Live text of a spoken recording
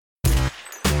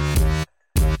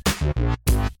G'day,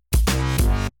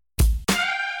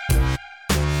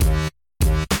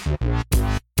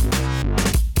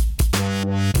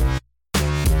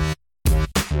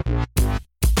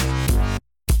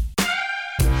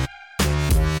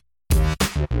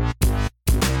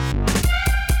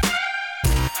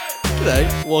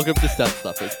 welcome to Stat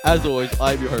Stuffers. As always,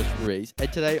 I'm your host, Reese,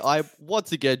 and today I'm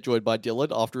once again joined by Dylan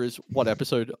after his one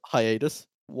episode hiatus.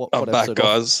 I'm back, episode off?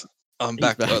 guys. I'm He's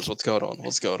back, guys. What's going on?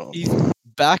 What's going on? He's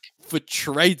back for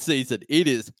trade season. It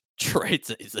is trade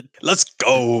season. Let's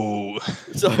go.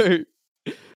 So,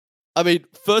 I mean,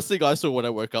 first thing I saw when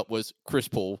I woke up was Chris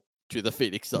Paul to the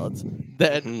Phoenix Suns.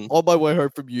 Then, on my way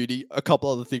home from uni, a couple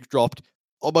other things dropped.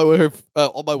 On my way home,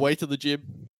 on my way to the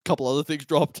gym, a couple other things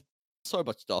dropped. So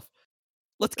much stuff.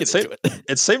 Let's get into it.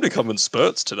 It seemed to come in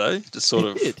spurts today, just sort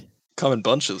of come in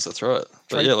bunches. That's right.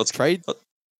 But yeah, let's trade.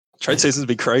 Trade season's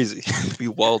be crazy. Be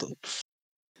wild.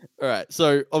 All right.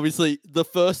 So obviously,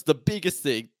 the biggest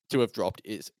thing to have dropped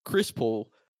is Chris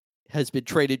Paul has been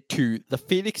traded to the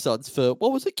Phoenix Suns for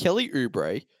what was it? Kelly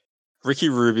Oubre, Ricky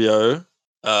Rubio,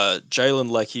 Jalen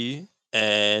Leckie,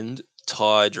 and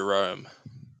Ty Jerome,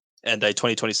 and a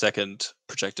 2022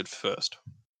 projected first.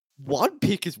 One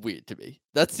pick is weird to me.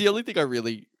 That's the only thing I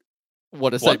really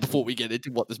want to say before we get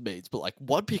into what this means. But like,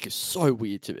 one pick is so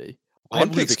weird to me. I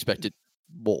would have expected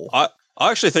more. I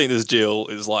actually think this deal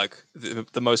is like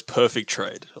the most perfect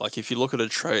trade. Like, if you look at a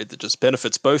trade that just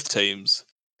benefits both teams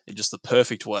in just the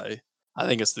perfect way, I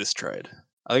think it's this trade.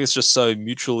 I think it's just so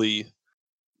mutually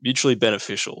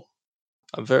beneficial.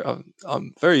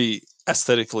 I'm very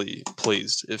aesthetically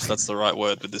pleased, if that's the right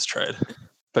word, with this trade.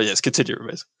 But yes, continue,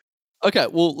 Ramesh. Okay,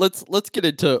 well, let's get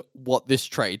into what this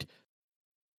trade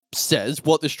says,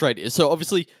 what this trade is. So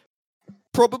obviously,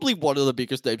 probably one of the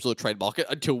biggest names on the trade market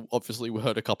until obviously we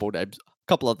heard a couple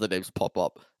other names pop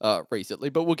up recently,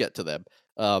 but we'll get to them.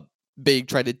 Being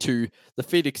traded to the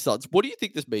Phoenix Suns. What do you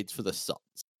think this means for the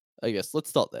Suns? I guess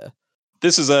let's start there.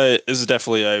 This is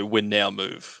definitely a win now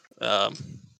move.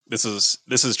 This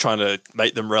is trying to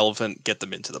make them relevant, get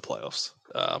them into the playoffs.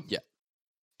 Yeah.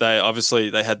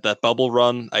 They had that bubble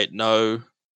run, 8-0,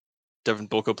 Devin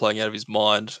Booker playing out of his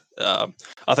mind. I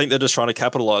think they're just trying to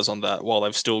capitalize on that while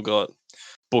they've still got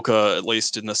Booker at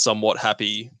least in a somewhat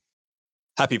happy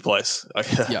place.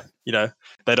 Yeah. You know,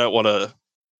 they don't want a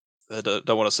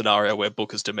scenario where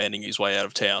Booker's demanding his way out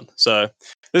of town. So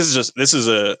this is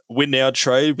a win now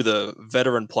trade with a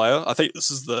veteran player. I think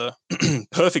this is the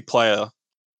perfect player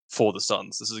for the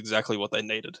Suns. This is exactly what they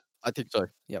needed. I think so.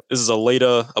 Yep. This is a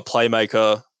leader, a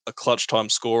playmaker, a clutch time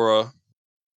scorer,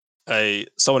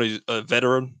 someone who's a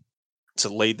veteran to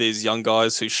lead these young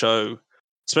guys who show,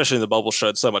 especially in the bubble,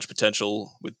 showed so much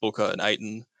potential with Booker and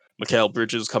Ayton, Mikal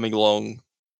Bridges coming along,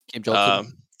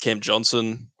 Cam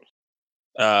Johnson.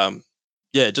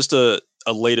 Just a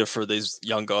leader for these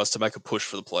young guys to make a push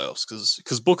for the playoffs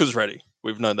because Booker's ready.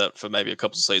 We've known that for maybe a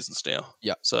couple of seasons now.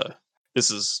 Yeah. So this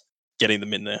is getting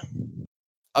them in there.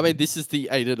 I mean, this is the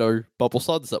 8-0 bubble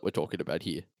Suns that we're talking about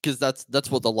here, because that's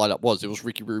what the lineup was. It was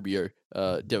Ricky Rubio,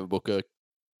 Devin Booker,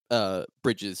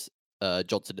 Bridges,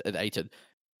 Johnson, and Ayton.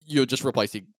 You're just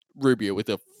replacing Rubio with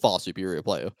a far superior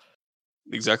player.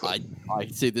 Exactly. I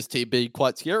see this team being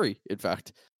quite scary. In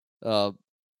fact, I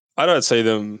don't see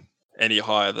them any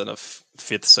higher than a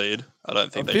fifth seed. I don't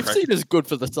think fifth seed is good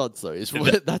for the Suns, though.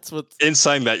 That's what. In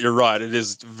saying that, you're right. It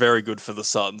is very good for the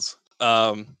Suns.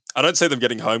 I don't see them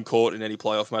getting home court in any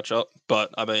playoff matchup, but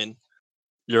I mean,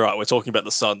 you're right. We're talking about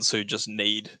the Suns, who just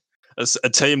need a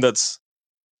team that's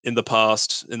in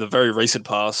the very recent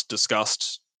past,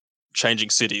 discussed changing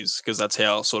cities because that's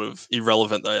how sort of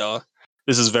irrelevant they are.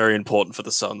 This is very important for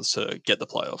the Suns to get the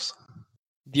playoffs.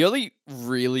 The only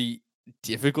really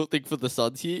difficult thing for the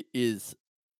Suns here is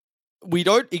we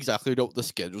don't exactly know what the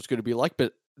schedule's going to be like,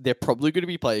 but they're probably going to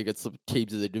be playing against some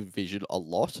teams in the division a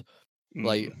lot.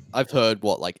 Like, I've heard,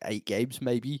 8 games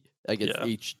maybe against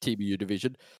each team in your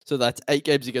division. So that's 8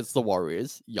 games against the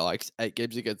Warriors. Yikes. 8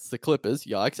 games against the Clippers.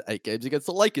 Yikes. 8 games against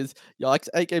the Lakers. Yikes.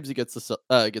 8 games against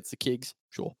the Kings.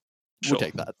 Sure. We'll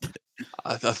take that.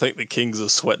 I think the Kings are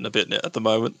sweating a bit now at the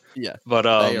moment. Yeah. But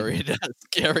they are in a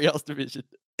scary ass division.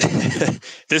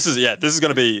 This is going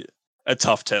to be a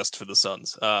tough test for the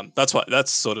Suns.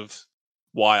 That's sort of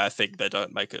why I think they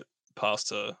don't make it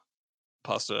past a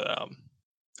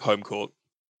home court.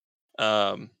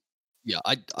 Seeding.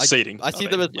 I see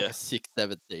them as a 6th,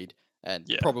 7th seed and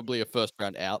probably a first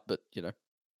round out, but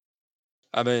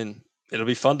I mean, it'll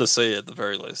be fun to see at the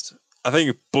very least. I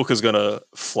think Booker's going to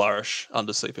flourish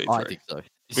under CP3. I think so.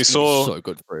 We saw so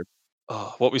good for him.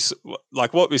 What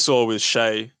we saw with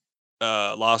Shea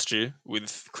last year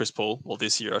with Chris Paul, or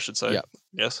this year I should say. Yeah.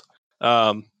 Yes.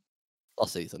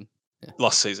 last season.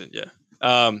 Last season, yeah.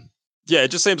 Yeah,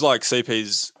 it just seems like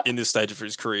CP's in this stage of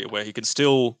his career where he can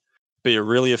still be a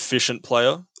really efficient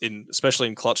player, especially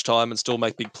in clutch time, and still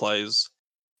make big plays.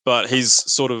 But he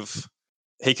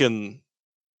can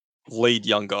lead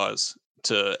young guys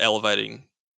to elevating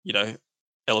their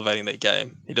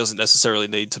game. He doesn't necessarily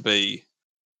need to be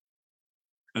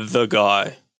the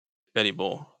guy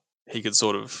anymore. He can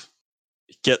sort of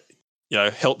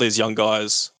help these young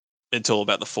guys until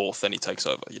about the fourth, then he takes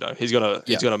over. He's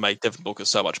gonna make Devin Booker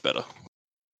so much better.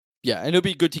 Yeah, and it'll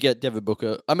be good to get Devin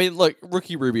Booker. I mean, like,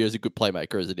 Ricky Rubio is a good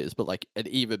playmaker as it is, but like an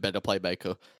even better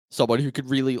playmaker, someone who could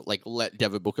really like let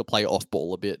Devin Booker play off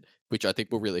ball a bit, which I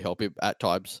think will really help him at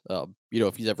times.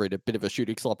 If he's ever in a bit of a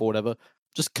shooting slump or whatever,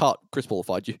 just cut Chris Paul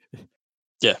find you.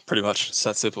 Yeah, pretty much. It's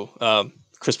that simple.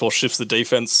 Chris Paul shifts the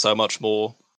defense so much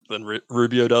more than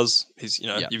Rubio does.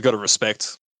 You've got to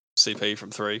respect CP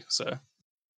from three. So,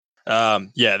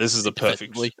 this is the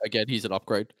perfect. Again, he's an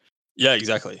upgrade. Yeah,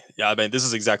 exactly. Yeah, I mean, this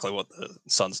is exactly what the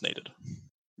Suns needed.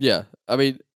 Yeah, I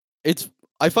mean,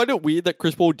 I find it weird that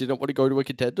Chris Paul didn't want to go to a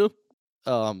contender,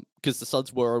 because the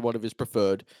Suns were one of his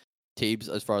preferred teams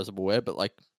as far as I'm aware. But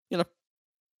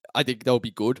I think they'll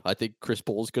be good. I think Chris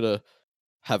Paul's gonna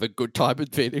have a good time in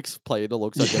Phoenix playing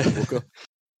alongside Devin Booker.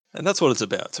 And that's what it's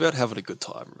about. It's about having a good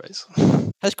time, Race.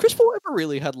 Has Chris Paul ever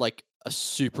really had like a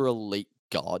super elite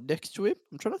guard next to him?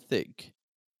 I'm trying to think.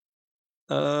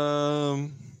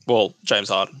 Well, James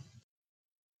Harden.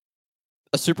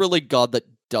 A super elite guard that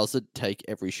doesn't take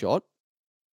every shot?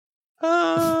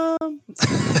 Maybe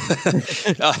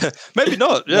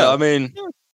not. Yeah, I mean,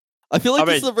 I feel like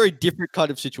this is a very different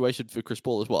kind of situation for Chris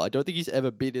Paul as well. I don't think he's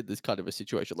ever been in this kind of a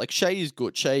situation. Like, Shea is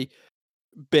good. Shea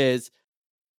bears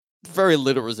very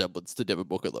little resemblance to Devin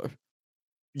Booker, though.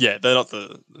 Yeah, they're not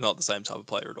the same type of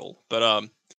player at all. But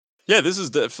this is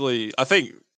definitely. I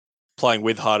think playing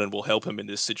with Harden will help him in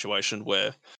this situation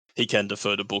where he can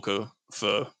defer to Booker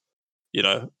for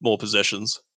more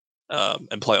possessions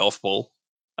and play off ball.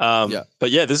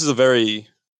 But yeah, this is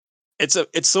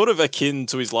it's sort of akin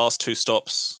to his last two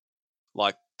stops,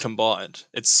 like combined.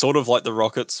 It's sort of like the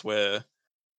Rockets where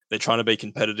they're trying to be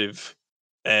competitive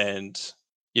and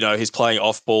he's playing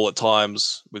off ball at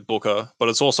times with Booker, but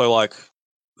it's also like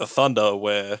the Thunder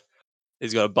where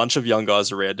he's got a bunch of young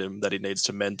guys around him that he needs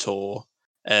to mentor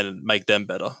and make them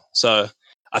better. So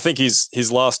I think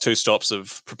his last two stops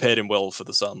have prepared him well for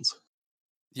the Suns.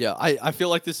 Yeah, I feel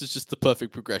like this is just the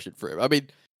perfect progression for him. I mean,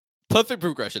 perfect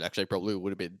progression actually probably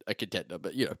would have been a contender,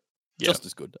 but just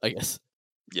as good, I guess.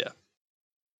 Yeah.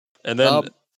 And then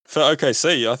for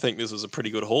OKC, I think this was a pretty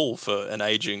good haul for an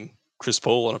aging Chris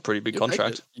Paul on a pretty big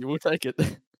contract. You will take it.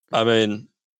 I mean,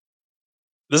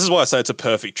 this is why I say it's a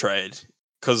perfect trade,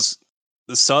 because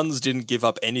the Suns didn't give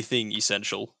up anything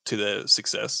essential to their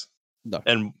success. No.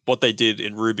 And what they did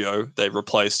in Rubio, they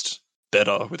replaced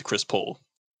better with Chris Paul.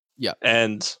 Yeah.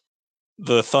 And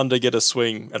the Thunder get a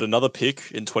swing at another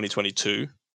pick in 2022,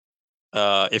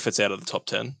 if it's out of the top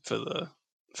 10 for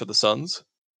the Suns.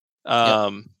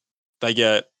 They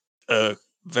get a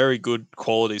very good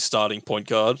quality starting point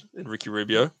guard in Ricky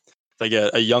Rubio. They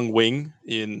get a young wing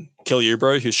in Kelly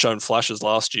Oubre, who's shown flashes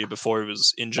last year before he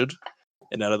was injured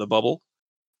and out of the bubble.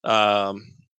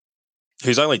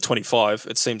 Who's only 25.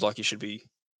 It seems like he should be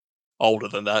older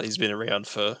than that. He's been around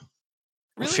for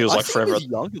really? Feels like forever. He's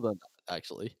younger than that,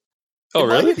 actually. Oh,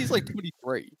 really? He's like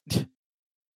 23.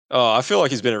 Oh, I feel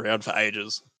like he's been around for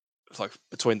ages. It's like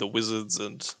between the Wizards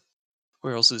and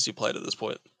where else has he played at this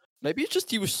point? Maybe it's just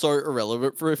he was so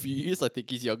irrelevant for a few years. I think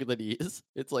he's younger than he is.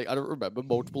 It's like I don't remember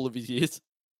multiple of his years.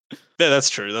 Yeah, that's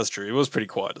true. That's true. He was pretty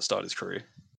quiet to start his career.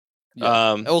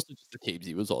 Yeah. Also just the teams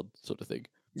he was on, sort of thing.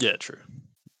 Yeah, true.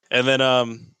 And then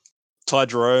Ty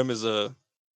Jerome is a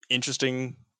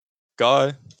interesting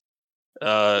guy.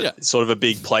 Sort of a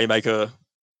big playmaker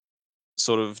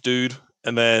sort of dude.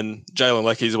 And then Jalen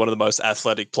Leckie is one of the most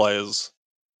athletic players,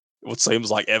 what seems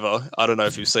like ever. I don't know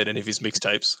if you've seen any of his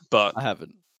mixtapes, but I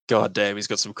haven't. God damn, he's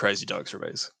got some crazy dunks,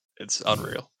 Rabaze. It's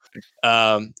unreal.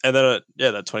 And then that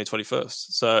 2021.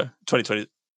 So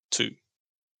 2022. Is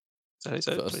that how you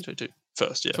say it? 2022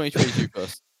 first, yeah. 2022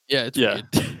 first. Yeah, it's weird.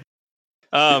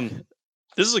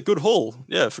 This is a good haul,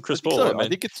 for Chris Paul. So. I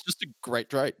think it's just a great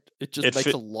trade. It just makes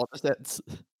a lot of sense.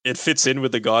 It fits in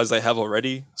with the guys they have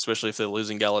already, especially if they're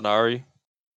losing Gallinari.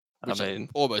 Which I mean,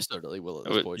 almost certainly will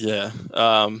at this point. Yeah.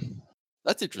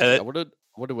 That's interesting. I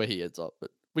wonder where he ends up,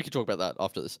 but we can talk about that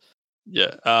after this.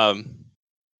 Yeah.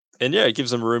 And it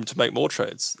gives them room to make more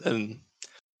trades. And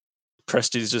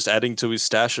Presti's just adding to his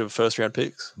stash of first round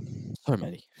picks. So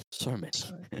many.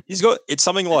 He's got, it's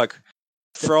something like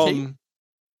from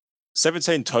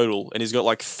 17 total, and he's got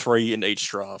like 3 in each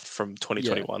draft from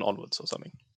 2021 onwards or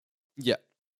something. Yeah.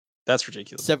 That's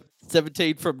ridiculous.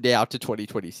 17 from now to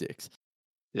 2026.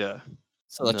 Yeah.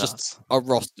 So that's just a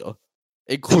roster,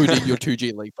 including your 2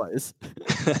 G League players.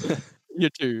 Your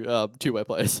two-way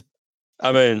players.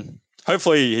 I mean,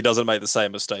 hopefully he doesn't make the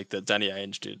same mistake that Danny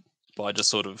Ainge did by just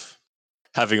sort of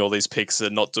having all these picks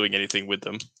and not doing anything with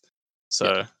them.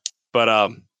 So, but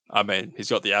I mean, he's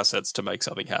got the assets to make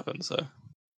something happen. So,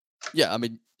 yeah, I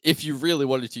mean, if you really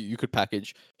wanted to, you could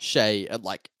package Shea and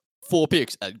like 4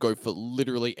 picks and go for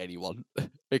literally anyone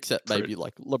except maybe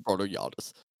like LeBron or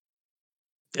Giannis.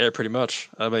 Yeah, pretty much.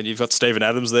 I mean, you've got Steven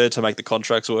Adams there to make the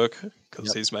contracts work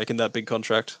because he's making that big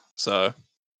contract. So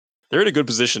they're in a good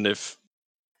position if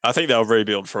I think they'll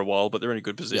rebuild for a while, but they're in a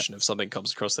good position if something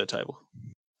comes across their table.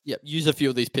 Yeah, use a few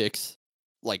of these picks,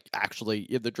 like actually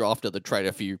in the draft, and then trade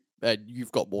a few, and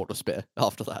you've got more to spare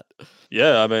after that.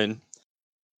 Yeah, I mean,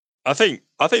 I think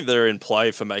they're in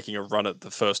play for making a run at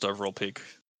the first overall pick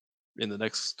in the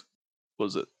next,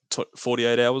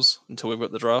 48 hours until we've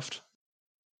got the draft.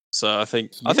 So I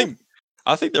think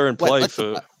they're in play less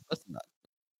for than that.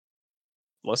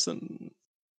 Less than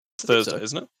Thursday,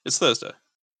 isn't it? It's Thursday.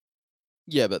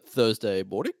 Yeah, but Thursday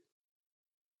morning.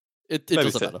 It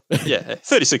doesn't matter. Yeah,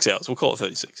 36 hours. We'll call it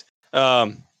 36.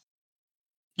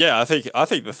 Yeah, I think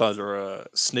the Thunder are a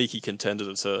sneaky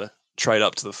contender to trade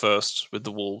up to the first with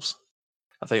the Wolves.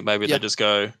 I think maybe they just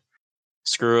go,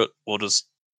 screw it, we'll just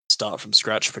start from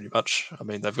scratch pretty much. I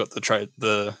mean, they've got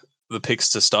the picks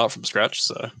to start from scratch,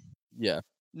 so yeah.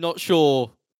 Not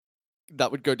sure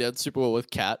that would go down super well with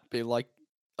Cat being like,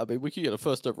 I mean, we could get a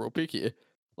first overall pick here.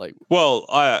 Like, well,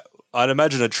 I'd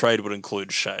imagine a trade would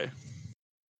include Shea.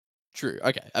 True.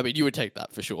 Okay. I mean, you would take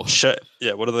that for sure. Shea,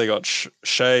 yeah, what have they got?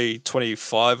 Shea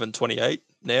 25 and 28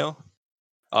 now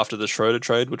after the Schroeder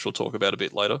trade, which we'll talk about a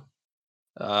bit later.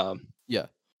 Yeah.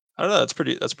 I don't know.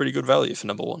 That's pretty good value for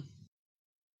number one.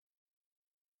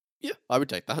 Yeah, I would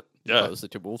take that. Yeah, if that was the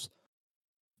Timberwolves.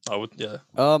 I would. Yeah.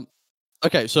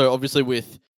 Okay, so obviously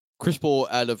with Chris Paul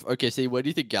out of OKC, where do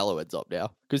you think Gallo ends up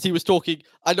now? Because he was talking.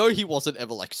 I know he wasn't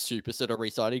ever like super set on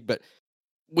re-signing, but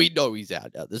we know he's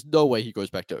out now. There's no way he goes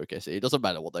back to OKC. It doesn't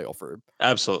matter what they offer him.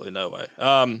 Absolutely no way.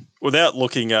 Without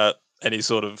looking at any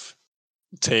sort of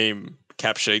team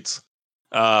cap sheets,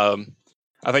 I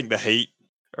think the Heat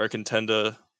are a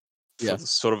contender for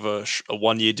sort of a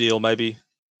 1-year deal, maybe,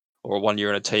 or a 1 year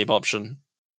and a team option.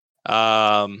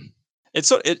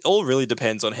 It all really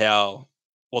depends on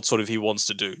what sort of he wants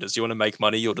to do. Does he want to make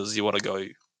money or does he want to go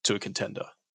to a contender?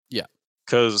 Yeah,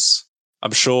 because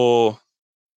I'm sure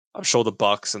the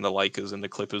Bucks and the Lakers and the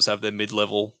Clippers have their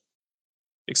mid-level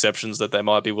exceptions that they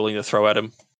might be willing to throw at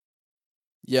him.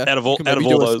 Yeah, out of all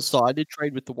those, sided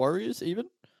trade with the Warriors, even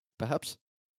perhaps.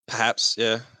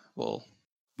 Yeah. Well,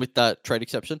 with that trade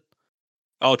exception.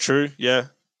 Oh, true. Yeah.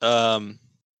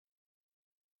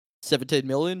 17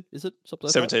 million, is it something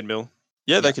like 17 mil?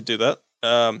 Yeah, they could do that.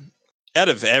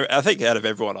 I think out of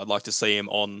everyone, I'd like to see him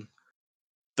on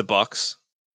the Bucks.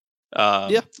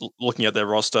 Looking at their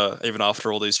roster, even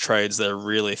after all these trades, they're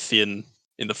really thin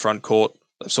in the front court.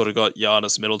 They've sort of got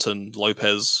Giannis, Middleton,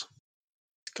 Lopez,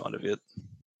 kind of it.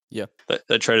 Yeah.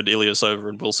 They traded Ilias over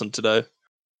and Wilson today.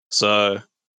 So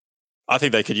I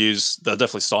think they'll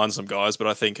definitely sign some guys, but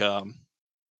I think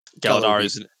Gallinari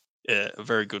is a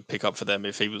very good pickup for them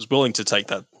if he was willing to take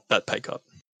that pay cut.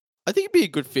 I think he'd be a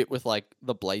good fit with like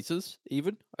the Blazers,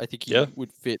 even. I think he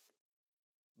would fit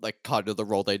like kind of the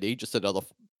role they need, just another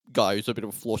guy who's a bit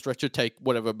of a floor stretcher, take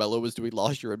whatever Melo was doing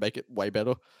last year and make it way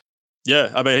better.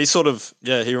 Yeah, I mean,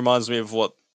 he reminds me of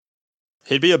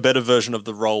he'd be a better version of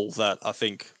the role that I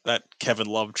think that Kevin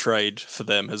Love trade for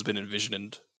them has been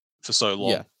envisioned for so long.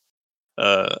 Yeah.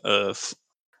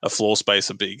 A floor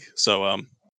spacer big. So, I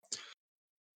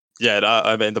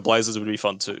mean, the Blazers would be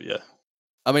fun too, yeah.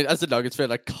 I mean, as a Nuggets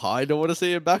fan, I kind of want to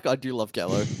see him back. I do love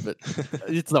Gallo, but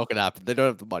it's not going to happen. They don't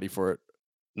have the money for it.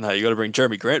 No, you got to bring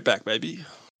Jeremy Grant back, baby.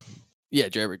 Yeah,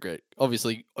 Jeremy Grant.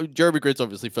 Obviously, Jeremy Grant's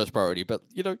obviously first priority, but,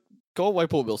 go away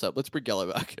Paul Millsap. Let's bring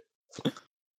Gallo back.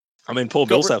 I mean, Paul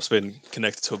Millsap's been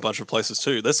connected to a bunch of places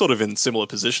too. They're sort of in similar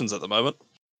positions at the moment.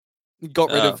 Got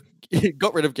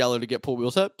rid of Gallo to get Paul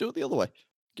Millsap. Do it the other way.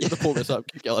 Get the Paul Millsap,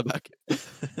 get Gallo back.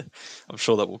 I'm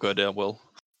sure that will go down well.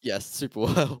 Yes, super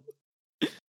well.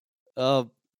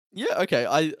 Yeah, okay.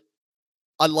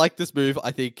 I like this move.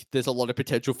 I think there's a lot of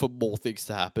potential for more things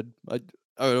to happen. I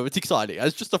don't know, it's exciting.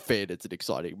 As just a fan, it's an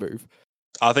exciting move.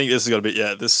 I think this is going to be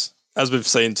this, as we've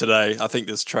seen today, I think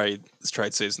this trade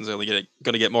season is only going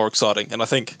to get more exciting. And I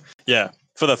think,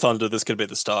 for the Thunder, this could be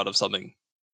the start of something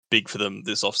big for them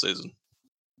this offseason.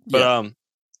 But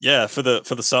yeah, for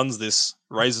the Suns, this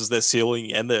raises their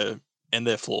ceiling and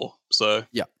their floor. So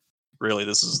Yeah. really,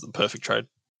 this is the perfect trade.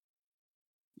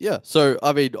 Yeah, so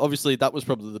I mean, obviously that was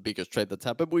probably the biggest trade that's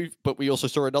happened. But we also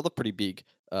saw another pretty big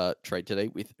trade today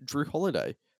with Drew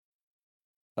Holiday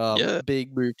Yeah,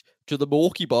 being moved to the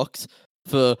Milwaukee Bucks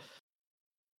for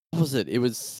what was it? It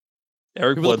was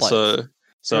Eric who were the players? Bledsoe.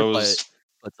 So Eric it was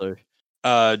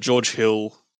Bledsoe. George Hill,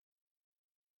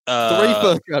 Three uh,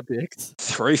 first round picks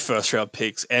 3 first-round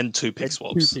picks, and 2 pick and two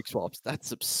swaps. pick swaps.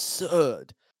 That's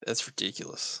absurd. That's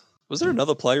ridiculous. Was there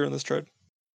another player in this trade?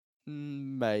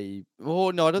 Maybe.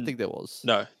 Oh no, I don't N- think there was.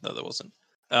 No, there wasn't.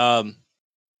 Um,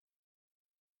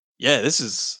 yeah, this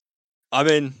is. I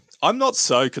mean, I'm not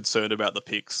so concerned about the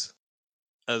picks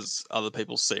as other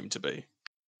people seem to be.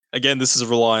 Again, this is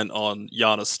reliant on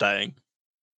Giannis staying,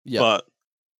 Yeah,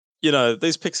 but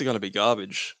these picks are going to be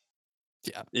garbage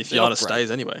yeah. if They're not Giannis great.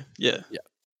 stays anyway. Yeah. Yeah.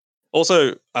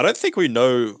 Also, I don't think we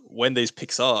know when these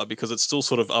picks are because it's still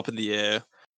sort of up in the air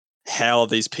how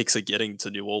these picks are getting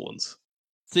to New Orleans.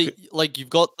 See, like you've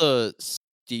got the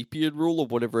Stepien rule or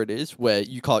whatever it is, where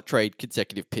you can't trade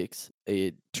consecutive picks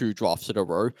in 2 drafts in a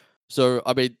row. So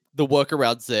I mean, the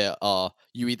workarounds there are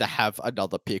you either have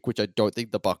another pick, which I don't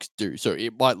think the Bucks do, so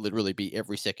it might literally be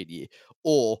every second year,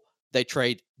 or they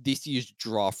trade this year's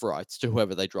draft rights to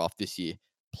whoever they draft this year,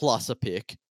 plus a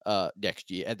pick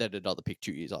next year, and then another pick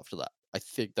 2 years after that. I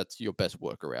think that's your best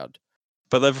workaround.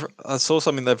 But I saw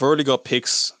something. They've already got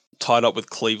picks tied up with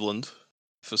Cleveland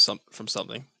from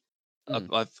something.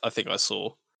 Mm. I think I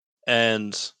saw,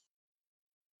 and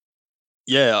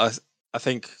yeah, I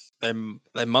think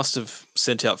they must have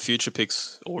sent out future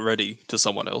picks already to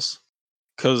someone else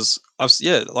because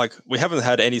like we haven't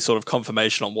had any sort of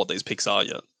confirmation on what these picks are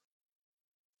yet,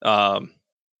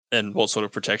 and what sort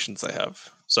of protections they have.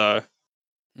 So,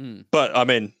 Mm. but I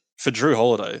mean, for Drew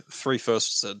Holiday, 3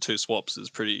 firsts and 2 swaps is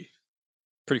pretty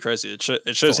crazy. It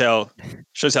shows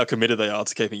Sure. how committed they are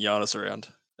to keeping Giannis around.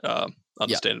 Yeah.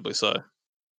 Understandably so.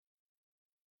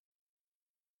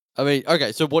 I mean,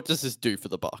 okay, so what does this do for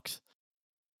the Bucks?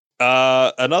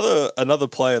 Another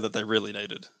player that they really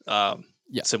needed.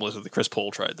 Yeah. Similar to the Chris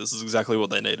Paul trade. This is exactly what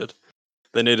they needed.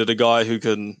 They needed a guy who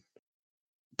can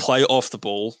play off the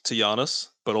ball to Giannis,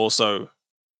 but also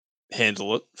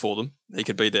handle it for them. He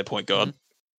could be their point guard.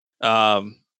 A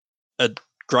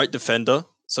great defender,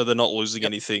 so they're not losing Yep.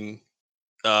 anything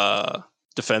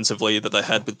defensively that they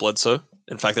had with Bledsoe.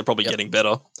 In fact, they're probably Yep. getting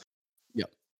better.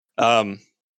 Yep.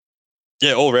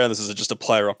 Yeah, all around this is just a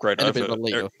player upgrade And a over bit of a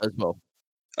leader as well.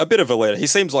 a bit of a leader. He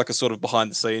seems like a sort of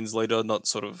behind the scenes leader, not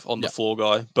sort of on the Yep. floor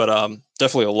guy, but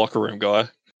definitely a locker room guy.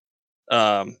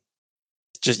 And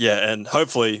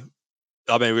hopefully,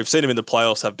 I mean, we've seen him in the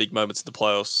playoffs have big moments in the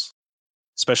playoffs,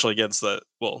 especially against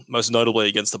most notably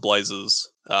against the Blazers.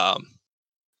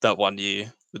 That one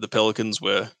year with the Pelicans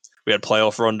where we had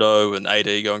playoff Rondo and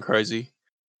AD going crazy.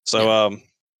 So Yeah.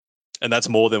 and that's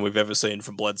more than we've ever seen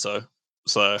from Bledsoe.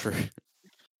 So True.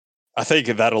 I think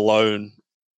that alone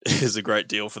is a great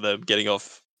deal for them getting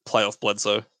off playoff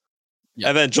Bledsoe. Yeah.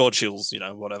 And then George Hill's,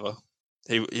 whatever.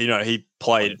 He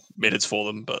played minutes for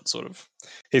them, but sort of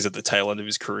he's at the tail end of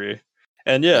his career.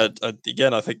 And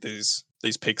again, I think these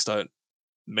picks don't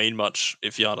mean much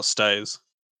if Giannis stays.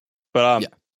 But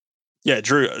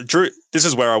Drew. This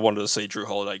is where I wanted to see Drew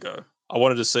Holiday go. I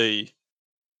wanted to see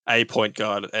a point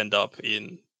guard end up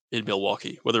in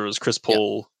Milwaukee, whether it was Chris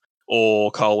Paul or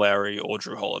Kyle Lowry or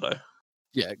Drew Holiday.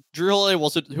 Yeah. Drew Holiday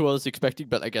wasn't who I was expecting,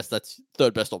 but I guess that's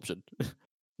third best option.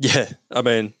 Yeah, I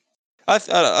mean, I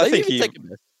think Maybe he second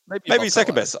best. maybe above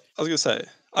second Kyle best. I was gonna say,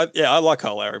 I like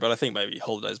Kyle Lowry, but I think maybe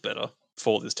Holiday's better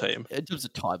for this team. Lowry. In terms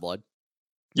of timeline.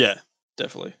 Yeah,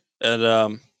 definitely. And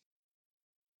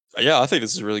I think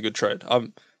this is a really good trade.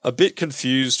 I'm a bit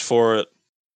confused for it.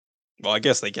 Well, I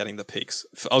guess they're getting the picks.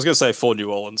 I was gonna say for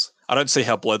New Orleans. I don't see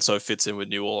how Bledsoe fits in with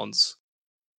New Orleans.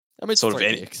 I mean, it's Sort of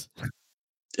 3 picks.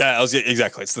 Yeah,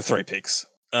 exactly. It's the 3 picks.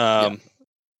 Yeah.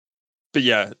 But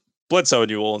yeah, Bledsoe in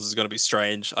New Orleans is going to be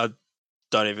strange. I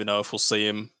don't even know if we'll see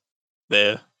him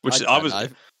there. Which I don't was, know.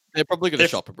 They're probably going to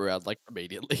if shop him around like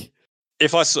immediately.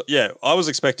 if I saw, I was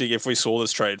expecting if we saw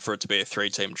this trade for it to be a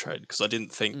 3-team trade because I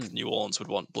didn't think New Orleans would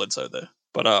want Bledsoe there.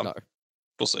 But No.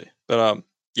 we'll see. But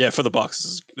for the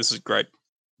Bucks, this is great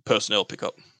personnel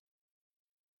pickup.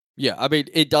 Yeah, I mean,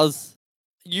 it does.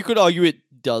 You could argue it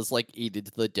does like eat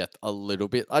into the depth a little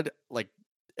bit. I'd like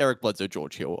Eric Bledsoe,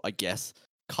 George Hill, I guess,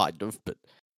 kind of, but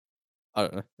I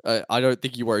don't know. I don't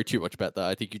think you worry too much about that.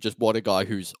 I think you just want a guy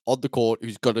who's on the court,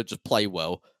 who's gonna just play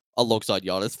well alongside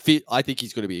Giannis. I think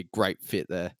he's gonna be a great fit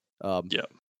there. Yeah.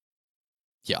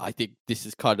 Yeah, I think this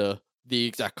is kind of the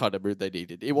exact kind of move they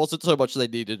needed. It wasn't so much they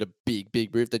needed a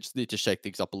big move. They just need to shake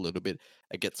things up a little bit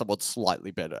and get someone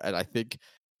slightly better. And I think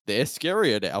they're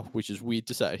scarier now, which is weird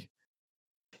to say.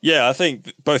 Yeah, I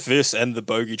think both this and the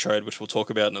Bogey trade, which we'll talk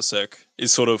about in a sec,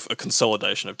 is sort of a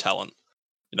consolidation of talent.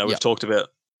 We've Yep. talked about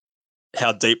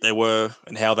how deep they were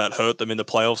and how that hurt them in the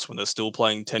playoffs when they're still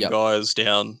playing 10 Yep. guys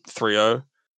down 3-0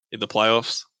 in the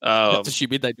playoffs. That's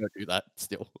assuming they don't do that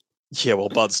still. Yeah, well,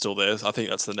 Bud's still there. I think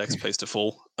that's the next piece to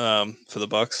fall for the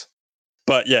Bucks.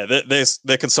 But yeah,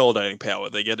 they're consolidating power.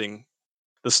 They're getting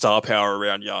the star power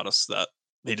around Giannis that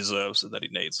he deserves and that he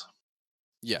needs.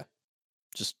 Yeah.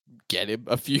 Just get him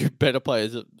a few better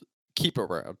players that keep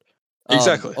around.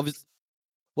 Exactly.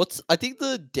 I think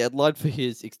the deadline for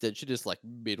his extension is like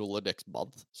middle of next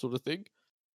month, sort of thing.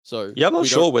 So Yeah, I'm not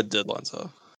sure where deadlines are.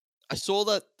 I saw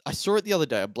it the other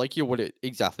day. I'm blanking on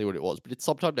exactly what it was, but it's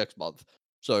sometime next month.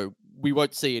 So we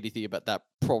won't see anything about that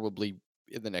probably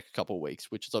in the next couple of weeks,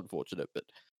 which is unfortunate. But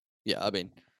yeah, I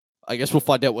mean, I guess we'll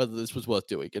find out whether this was worth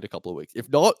doing in a couple of weeks. If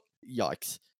not,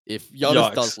 yikes. If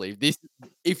Giannis does leave,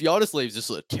 if Giannis leaves, this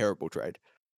is a terrible trade.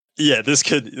 Yeah, this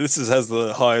has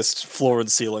the highest floor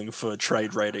and ceiling for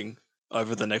trade rating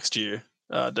over the next year.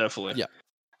 Definitely.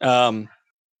 Yeah.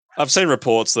 I've seen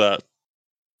reports that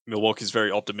Milwaukee's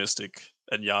very optimistic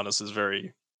and Giannis is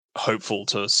very hopeful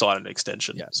to sign an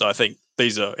extension. Yeah. So I think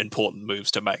these are important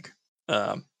moves to make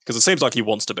because it seems like he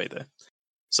wants to be there.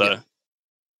 So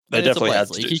they definitely had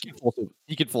to.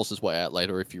 He can force his way out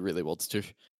later if he really wants to.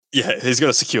 Yeah, he's going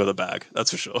to secure the bag.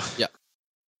 That's for sure. Yeah.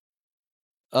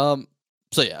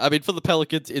 So yeah, I mean, for the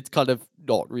Pelicans, it's kind of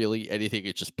not really anything.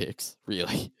 It just picks,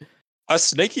 really. I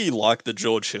sneaky like the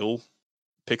George Hill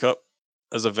pickup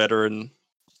as a veteran.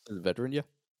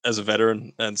 As a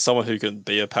veteran and someone who can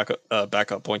be a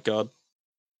backup point guard.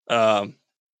 I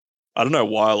don't know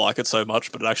why I like it so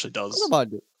much, but it actually does. I don't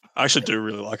mind it. I actually do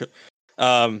really like it.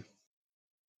 And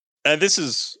this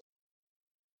is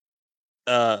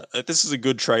a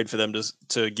good trade for them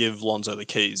to give Lonzo the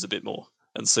keys a bit more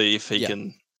and see if he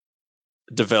can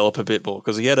develop a bit more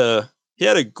because he had a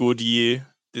good year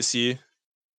this year.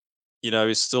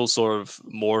 He's still sort of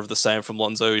more of the same from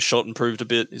Lonzo. His shot improved a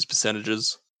bit, his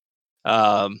percentages.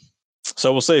 So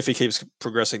we'll see if he keeps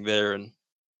progressing there, and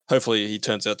hopefully he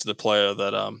turns out to the player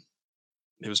that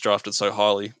he was drafted so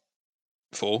highly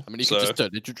for. I mean, he could just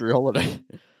turn into Drew Holiday.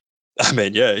 I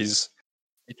mean, yeah, you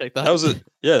take that.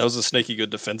 That was a sneaky good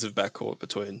defensive backcourt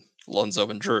between Lonzo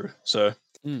and Drew. So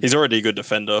he's already a good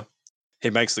defender. He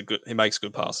makes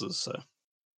good passes. So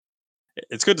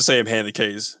it's good to see him hand the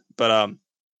keys. But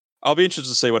I'll be interested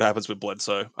to see what happens with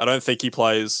Bledsoe. I don't think he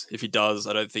plays. If he does,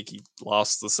 I don't think he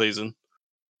lasts the season.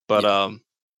 But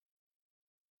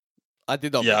I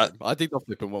think they'll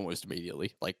flip him almost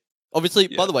immediately. Like, obviously,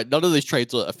 by the way, none of these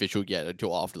trades are official yet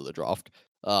until after the draft.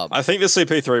 I think the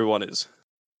CP3 one is.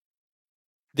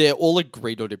 They're all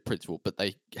agreed on in principle, but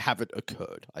they haven't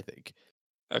occurred, I think.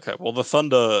 Okay, well, the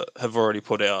Thunder have already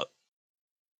put out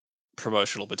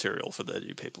promotional material for their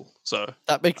new people, so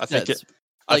that makes sense.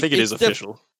 I think it is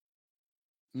official.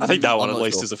 I think that one at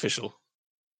least is official.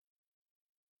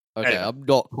 Okay, anyway. I'm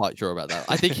not quite sure about that.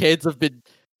 I think hands have been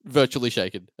virtually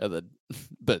shaken, and then,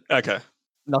 but okay.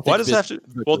 Why does it have to?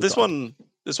 Well, this one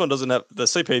doesn't have the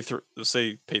CP3. The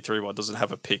CP3 one doesn't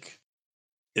have a pick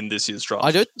in this year's draft.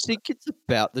 I don't think it's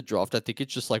about the draft. I think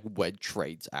it's just like when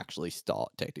trades actually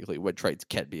start. Technically, when trades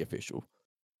can be official.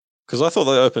 Because I thought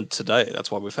they opened today.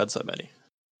 That's why we've had so many.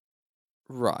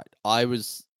 Right. I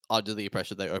was under the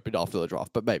impression they opened after the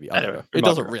draft, but maybe I don't know. It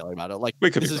doesn't really matter. Like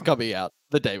this is coming out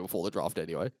the day before the draft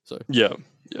anyway. So yeah.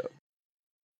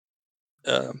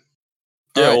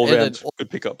 All round good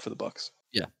pickup for the Bucks.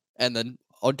 Yeah, and then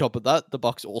on top of that, the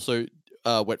Bucks also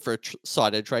went for a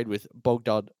sign-and trade with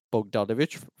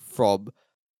Bogdanovic from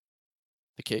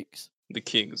the Kings. The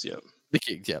Kings, yeah. The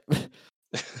Kings, yeah.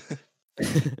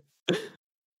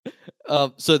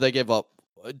 So they gave up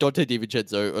Dante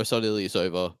DiVincenzo, Osayi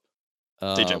Ilyasova,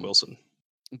 DJ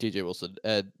Wilson.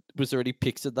 And was there any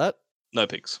picks in that? No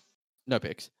picks. No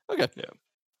picks. Okay. Yeah.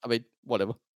 I mean,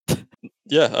 whatever.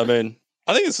 Yeah, I mean,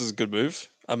 I think this is a good move.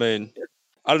 I mean,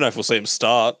 I don't know if we'll see him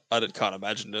start. I can't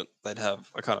imagine it. I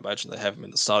can't imagine they have him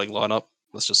in the starting lineup.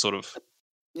 That's just sort of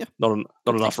not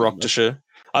enough rock to share.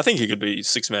 I think he could be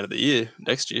sixth man of the year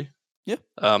next year. Yeah.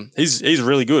 He's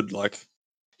really good. Like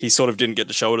he sort of didn't get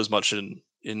to show it as much in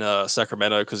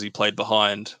Sacramento because he played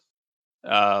behind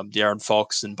De'Aaron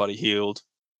Fox and Buddy Hield,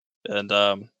 and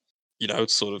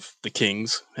it's sort of the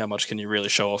Kings. How much can you really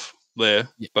show off there?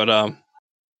 Yeah. But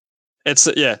it's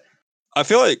I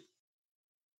feel like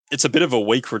it's a bit of a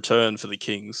weak return for the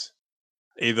Kings.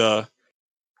 Either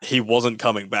he wasn't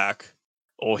coming back,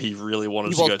 or he really wanted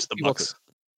He to go wasn't. to the He wasn't. Bucks?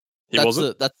 He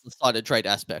wasn't. That's the sign and trade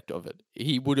aspect of it.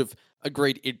 He would have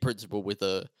agreed in principle with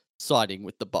a signing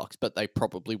with the Bucks, but they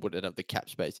probably wouldn't have the cap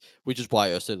space, which is why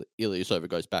Ilyasova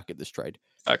goes back in this trade.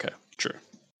 Okay, true.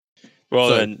 Well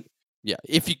So, then, yeah,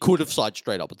 if he could have signed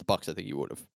straight up with the Bucks, I think he would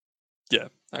have. yeah.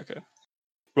 Okay.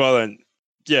 Well then,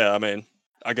 yeah. I mean,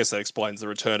 I guess that explains the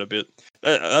return a bit.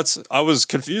 I was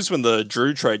confused when the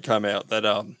Drew trade came out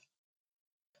that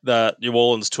New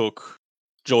Orleans took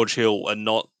George Hill and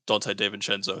not Dante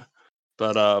DiVincenzo,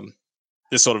 but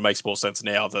this sort of makes more sense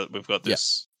now that we've got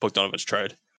this Bogdanovich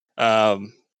trade. Yeah,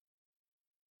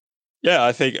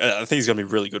 I think he's going to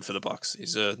be really good for the Bucks.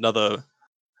 He's a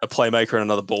playmaker and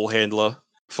another ball handler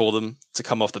for them to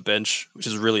come off the bench, which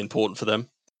is really important for them.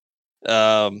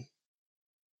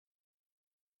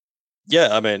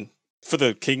 Yeah, I mean, for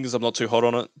the Kings, I'm not too hot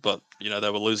on it, but they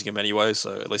were losing him anyway,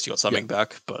 so at least you got something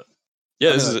back. But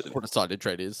yeah, this is what a sign and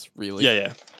trade is, really.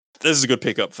 Yeah. This is a good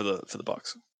pickup for the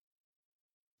Bucks.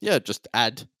 Yeah, just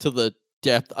add to the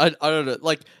depth. I don't know.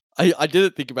 Like I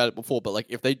didn't think about it before, but like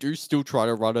if they do still try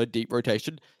to run a deep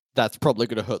rotation, that's probably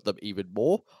going to hurt them even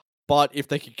more. But if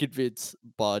they can convince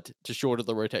Bud to shorten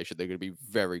the rotation, they're going to be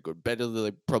very good, better than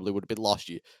they probably would have been last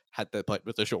year had they played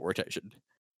with a short rotation.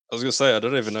 I was going to say, I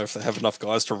don't even know if they have enough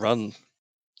guys to run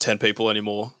 10 people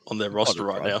anymore on their roster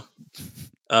right now.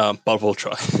 But we'll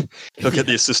try. He'll get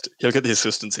the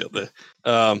assistants out there.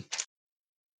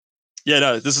 Yeah,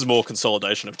 no, this is more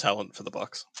consolidation of talent for the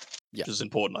Bucks, which is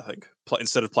important, I think.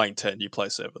 Instead of playing 10, you play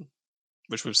 7,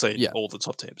 which we've seen all the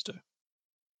top teams do.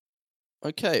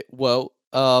 Okay, well,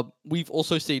 we've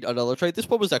also seen another trade. This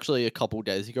one was actually a couple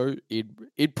days ago.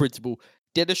 In principle,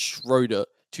 Dennis Schroeder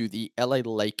to the LA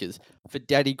Lakers for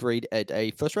Danny Green and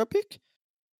a first-round pick.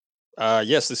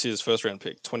 Yes, this year's first-round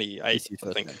pick, 28, I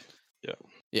think. Round.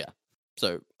 Yeah.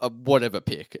 So whatever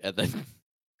pick, and then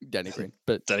Danny Green.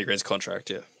 But Danny Green's contract,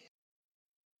 yeah.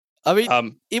 I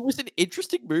mean, it was an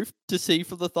interesting move to see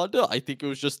for the Thunder. I think it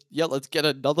was just, let's get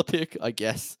another pick, I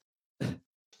guess.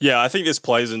 Yeah, I think this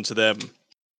plays into them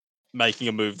making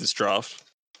a move this draft.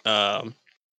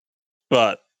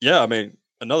 But yeah, I mean,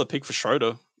 another pick for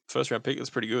Schroeder, first round pick,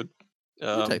 is pretty good.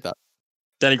 I'll take that.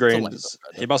 Danny Green,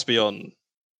 he must be on.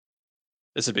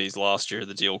 This would be his last year of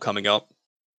the deal coming up.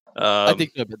 I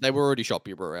think so, but they were already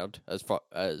shopping him around as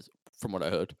from what I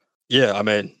heard. Yeah, I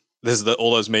mean, there's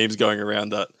all those memes going around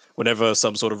that whenever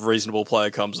some sort of reasonable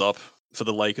player comes up for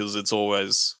the Lakers, it's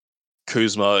always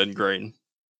Kuzma and Green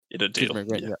in a deal.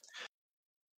 Green,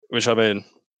 Which, I mean,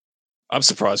 I'm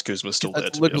surprised Kuzma's still there.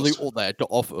 That's literally all they had to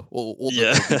offer. All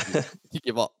to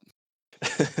give up.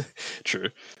 True.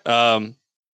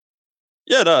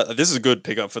 Yeah, no, this is a good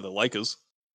pickup for the Lakers.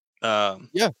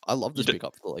 Yeah, I love this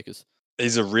pickup for the Lakers.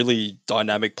 He's a really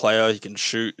dynamic player. He can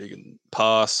shoot. He can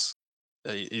pass.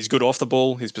 He's good off the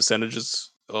ball. His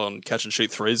percentages on catch and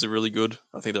shoot threes are really good.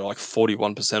 I think they're like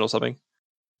 41% or something.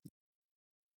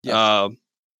 Yeah.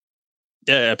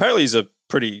 Yeah. Apparently, he's a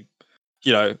pretty,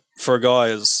 for a guy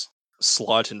as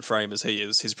slight in frame as he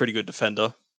is, he's a pretty good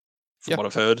defender, from what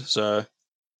I've heard. So,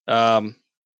 yeah,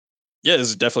 this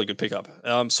is definitely a good pickup.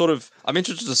 I'm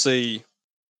interested to see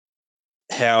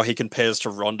how he compares to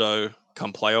Rondo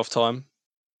come playoff time,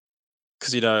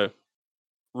 because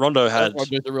Rondo had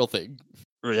Rondo's a real thing.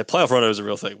 Yeah, playoff Rondo is a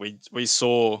real thing. We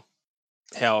saw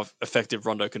how effective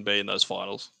Rondo can be in those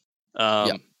finals.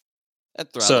 And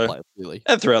throughout the playoffs, really.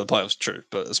 And throughout the playoffs, true,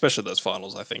 but especially those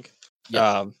finals, I think.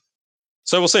 Yeah.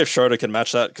 So we'll see if Schroeder can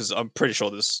match that, because I'm pretty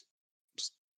sure this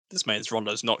means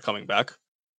Rondo's not coming back.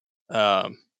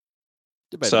 So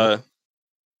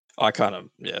I kind of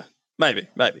maybe,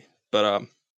 but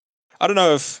I don't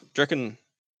know if do you reckon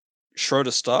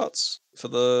Schroeder starts for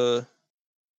the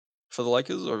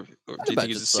Lakers, or do you think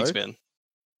he's a 6-man?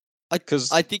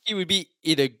 I think he would be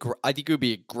I think it would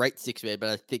be a great 6-man, but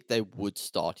I think they would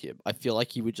start him. I feel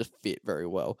like he would just fit very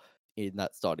well in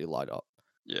that starting lineup.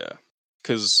 Yeah,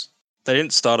 because they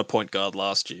didn't start a point guard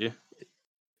last year,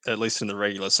 at least in the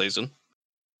regular season.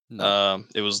 No.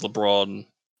 It was LeBron,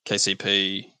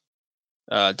 KCP,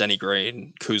 Danny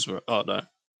Green, Kuzma. Oh no,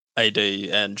 AD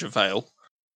and JaVale.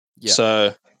 Yeah.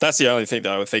 So that's the only thing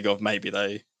that I would think of. Maybe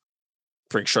they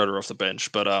bring Schroeder off the bench,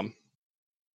 but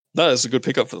no, it's a good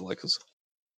pickup for the Lakers.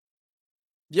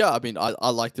 Yeah, I mean, I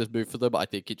like this move for them. I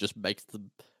think it just makes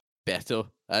them better.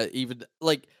 Even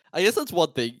like, I guess that's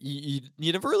one thing.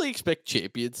 You never really expect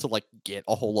champions to like get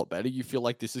a whole lot better. You feel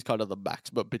like this is kind of the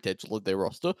maximum potential of their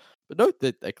roster, but no,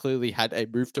 they clearly had a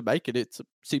move to make, and it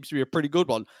seems to be a pretty good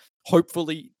one.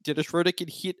 Hopefully, Dennis Schroeder can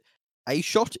hit a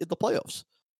shot in the playoffs.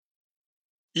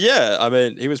 Yeah, I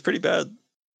mean, he was pretty bad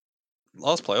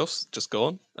last playoffs, just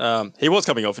gone. He was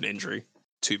coming off an injury,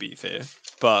 to be fair.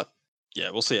 But yeah,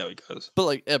 we'll see how he goes. But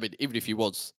like, I mean, even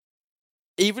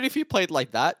if he played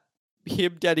like that,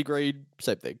 him, Danny Green,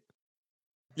 same thing.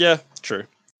 Yeah, true.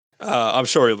 I'm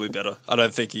sure he'll be better. I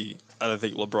don't think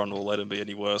LeBron will let him be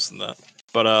any worse than that.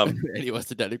 But Anyway,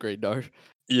 to Danny Green, no.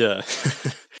 yeah,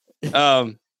 yeah,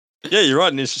 you're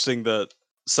right. And interesting that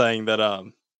saying that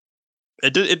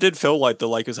it did feel like the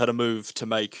Lakers had a move to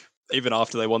make even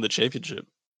after they won the championship.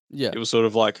 Yeah. It was sort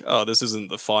of like, oh, this isn't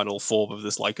the final form of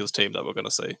this Lakers team that we're going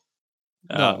to see.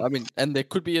 No, I mean, and there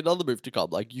could be another move to come.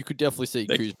 Like, you could definitely see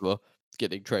They- Kuzma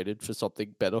getting traded for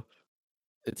something better.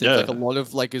 It seems Yeah. like a lot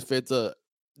of Lakers fans are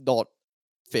not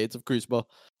fans of Kuzma.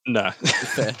 Nah,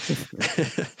 Fair.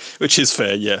 which is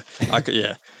fair. Yeah,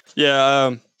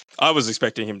 yeah. I was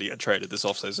expecting him to get traded this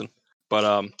offseason, but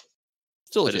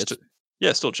Still a they just chance.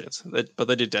 yeah, still a chance. But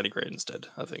they did Danny Green instead.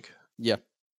 I think Yeah.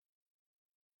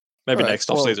 maybe Alright, next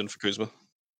well- offseason for Kuzma.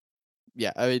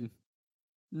 Yeah, I mean,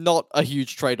 not a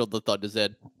huge trade on the Thunder's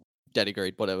end. Danny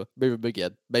Green, whatever. Move him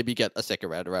again. Maybe get a second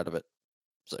rounder out of it.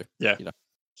 So, Yeah.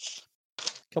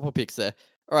 couple picks there.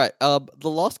 All right. The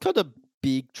last kind of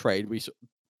big trade we saw.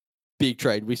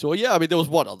 Yeah, I mean, there was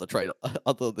one other trade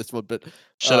other than this one, but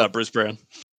Shut up, Bruce Brown.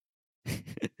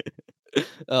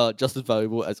 just as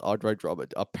valuable as Andre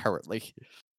Drummond, apparently.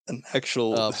 An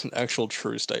actual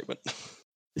true statement.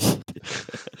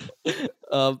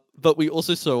 But we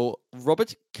also saw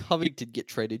Robert Covington get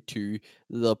traded to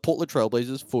the Portland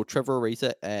Trailblazers for Trevor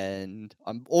Ariza, and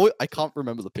I can't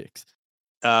remember the picks.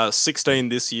 16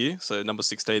 this year, so number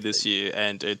 16 this year,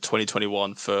 and a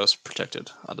 2021 first protected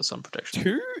under some protection.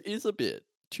 2 is a bit.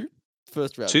 2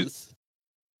 first rounders.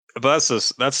 But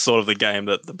that's sort of the game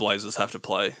that the Blazers have to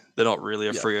play. They're not really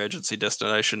a Yeah. free agency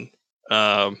destination.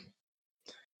 So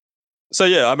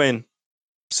yeah, I mean,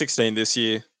 16 this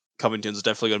year, Covington's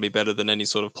definitely going to be better than any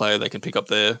sort of player they can pick up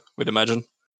there, we'd imagine.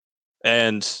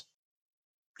 And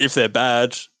if they're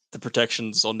bad, the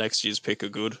protections on next year's pick are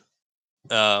good.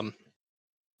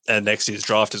 And next year's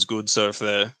draft is good. So if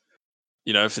they're,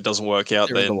 if it doesn't work out,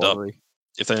 They're they in the end up, lottery.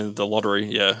 if they're in the lottery,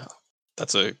 yeah,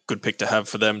 that's a good pick to have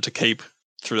for them to keep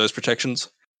through those protections.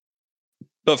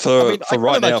 But I for mean, I can't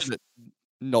right now, imagine it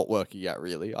not working out,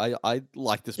 really. I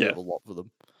like this move a lot for them.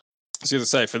 I was going to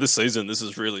say, for this season, this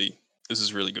is really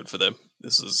good for them.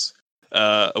 This is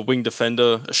a wing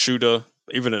defender, a shooter,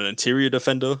 even an interior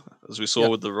defender, as we saw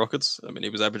with the Rockets. I mean, he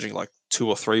was averaging like 2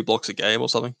 or 3 blocks a game or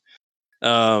something.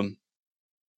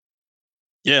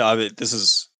 Yeah, I mean, this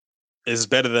is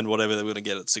better than whatever they're going to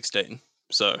get at 16.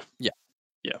 So yeah.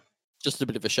 Just a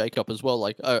bit of a shake-up as well.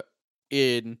 Like,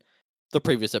 in the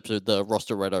previous episode, the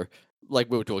roster reto, like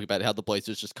we were talking about how the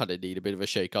Blazers just kind of need a bit of a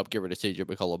shake-up, get rid of CJ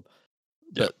McCollum.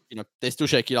 But, they're still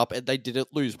shaking up, and they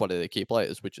didn't lose one of their key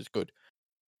players, which is good.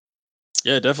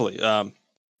 Yeah, definitely.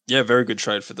 Yeah, very good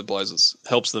trade for the Blazers.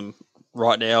 Helps them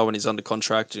right now when he's under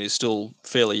contract, and he's still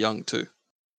fairly young too.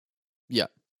 Yeah.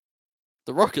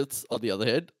 The Rockets, on the other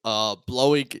hand, are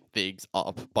blowing things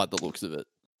up by the looks of it.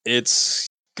 It's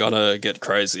gonna get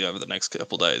crazy over the next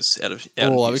couple days out of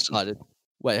I'm Houston. excited.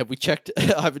 Wait, have we checked?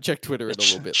 I haven't checked Twitter in a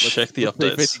little bit. Check the let's see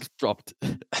if updates. anything's dropped.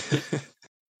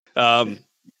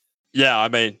 Yeah, I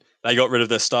mean, they got rid of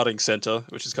their starting center,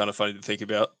 which is kind of funny to think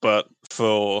about. But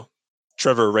for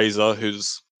Trevor Ariza,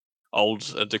 who's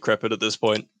old and decrepit at this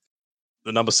point,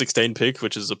 the number 16 pick,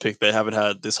 which is a pick they haven't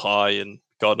had this high in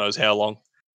God knows how long,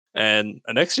 and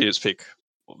a next year's pick,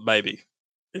 maybe,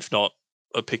 if not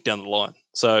a pick down the line.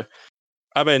 So,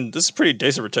 I mean, this is a pretty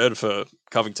decent return for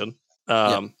Covington.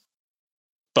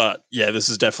 But yeah, this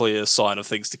is definitely a sign of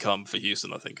things to come for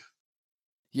Houston, I think.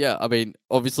 Yeah, I mean,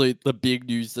 obviously the big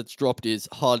news that's dropped is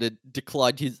Harden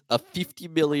declined his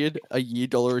 $50 million a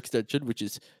year extension, which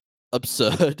is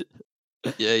absurd.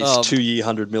 Yeah, he's 2-year,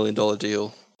 $100 million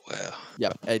deal. Wow.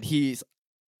 Yeah, and he's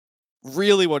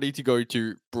really wanting to go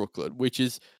to Brooklyn, which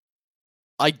is,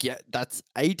 I get, that's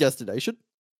a destination.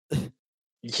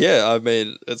 Yeah, I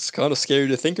mean, it's kind of scary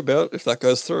to think about if that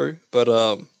goes through, but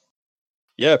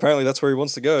yeah, apparently that's where he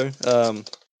wants to go.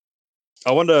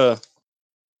 I wonder.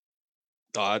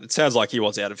 It sounds like he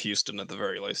wants out of Houston at the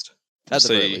very least. At the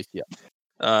very least,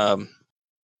 yeah.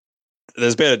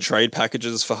 There's better trade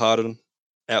packages for Harden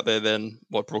out there than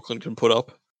what Brooklyn can put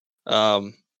up.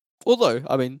 Although,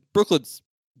 I mean, Brooklyn's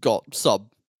got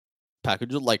sub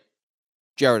packages like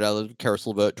Jared Allen, Karis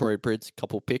LeVert, Torian Prince,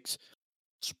 couple picks.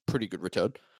 It's a pretty good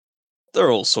return.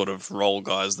 They're all sort of role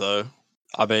guys, though.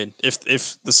 I mean, if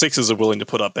the Sixers are willing to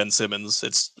put up Ben Simmons,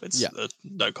 it's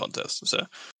no contest. So,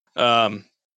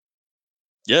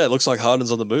 yeah, it looks like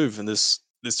Harden's on the move, and this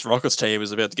Rockets team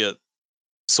is about to get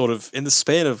sort of in the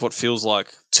span of what feels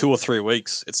like 2 or 3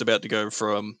 weeks. It's about to go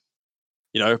from,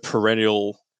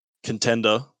 perennial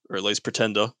contender or at least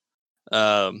pretender,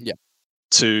 yeah,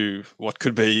 to what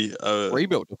could be a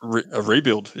rebuild. A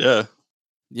rebuild, yeah.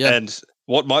 Yeah. And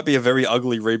what might be a very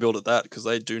ugly rebuild at that, because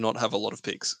they do not have a lot of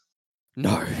picks.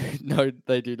 No, no,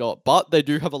 they do not. But they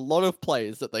do have a lot of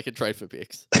players that they can trade for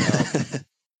picks.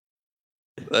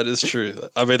 That is true.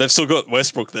 I mean, they've still got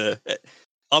Westbrook there.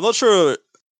 I'm not sure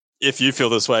if you feel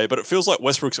this way, but it feels like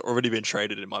Westbrook's already been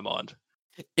traded in my mind.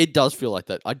 It does feel like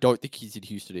that. I don't think he's in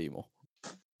Houston anymore.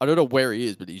 I don't know where he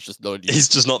is, but he's just not in Houston. He's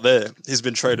just not there. He's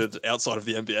been traded outside of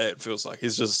the NBA, it feels like.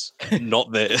 He's just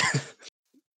not there.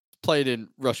 Played in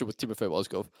Russia with Timofey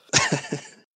Mozgov.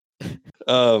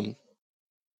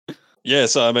 Yeah,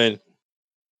 so I mean,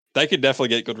 they could definitely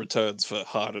get good returns for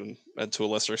Harden and to a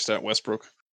lesser extent Westbrook.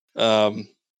 Yeah,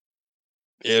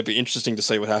 it'd be interesting to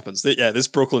see what happens. Yeah, this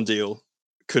Brooklyn deal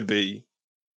could be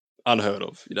unheard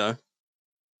of, you know?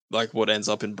 Like what ends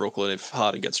up in Brooklyn if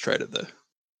Harden gets traded there.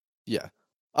 Yeah.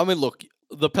 I mean, look,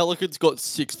 the Pelicans got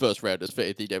 6 first rounders for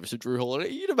Anthony Davis and Drew Holiday.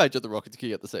 You'd imagine the Rockets could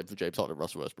get the same for James Harden and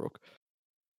Russell Westbrook.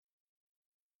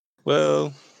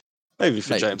 Well, maybe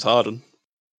for James Harden.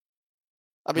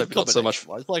 I mean, not so much.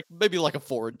 Like maybe like a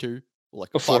 4 and 2, or like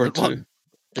a 4 and 2.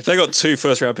 If they got 2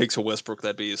 first round picks for Westbrook,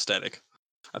 that'd be ecstatic.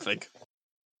 I think.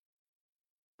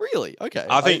 Really? Okay.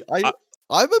 I think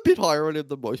I'm a bit higher on him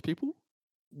than most people,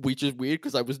 which is weird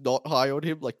because I was not high on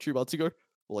him like 2 months ago.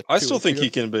 Like I still think he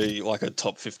can be like a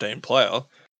top 15 player.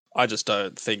 I just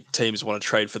don't think teams want to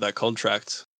trade for that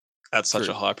contract at such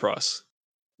a high price.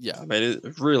 Yeah. I mean,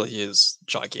 it really is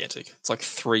gigantic. It's like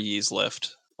 3 years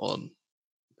left on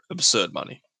absurd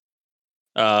money.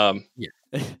 Yeah.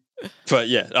 But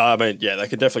yeah, I mean, yeah, they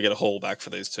could definitely get a haul back for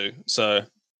these two. So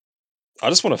I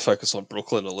just want to focus on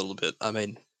Brooklyn a little bit. I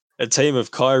mean, a team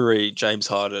of Kyrie, James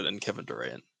Harden, and Kevin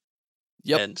Durant.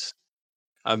 Yep. And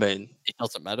I mean, it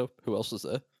doesn't matter who else is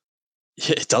there.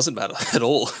 Yeah, it doesn't matter at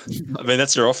all. I mean,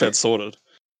 that's your offense sorted.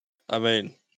 I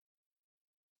mean,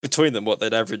 between them, what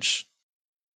they'd average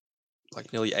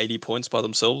like nearly 80 points by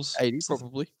themselves. 80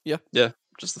 probably. Yeah. Yeah,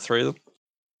 just the 3 of them.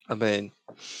 I mean,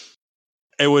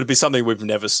 it would be something we've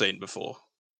never seen before,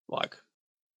 like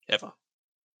ever,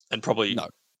 and probably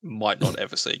might not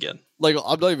ever see again. Like,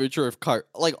 I'm not even sure if I'm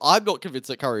not convinced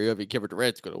that Kyrie Irving, Kevin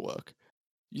Durant's going to work.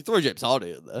 You throw James Harden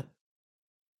in there.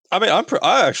 I mean, I'm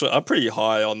pretty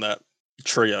high on that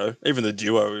trio, even the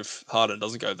duo if Harden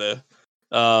doesn't go there.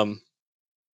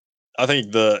 I think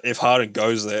if Harden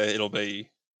goes there, it'll be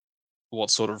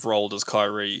what sort of role does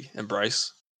Kyrie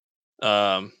embrace?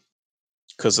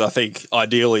 Because I think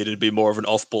ideally it'd be more of an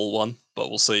off-ball one, but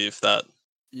we'll see if that.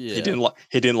 Yeah. He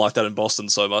didn't like that in Boston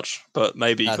so much, but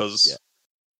maybe because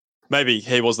maybe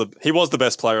he was the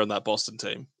best player on that Boston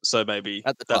team, so maybe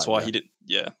that's why he didn't.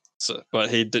 Yeah. So, but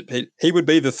he would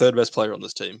be the 3rd best player on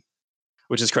this team,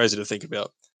 which is crazy to think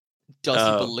about. Does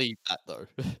he believe that though?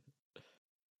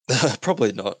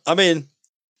 Probably not. I mean,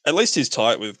 at least he's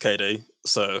tight with KD.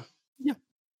 So yeah,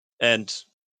 and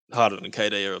Harden and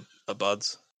KD are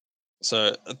buds.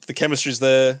 So the chemistry's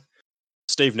there.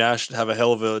 Steve Nash have a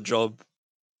hell of a job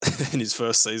in his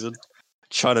first season,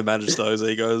 trying to manage those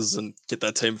egos and get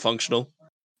that team functional.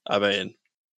 I mean,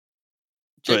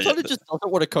 James Harden just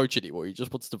doesn't want to coach anymore. He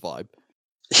just wants to vibe.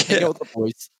 Hang out with the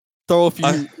boys, throw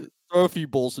a few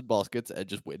balls and baskets, and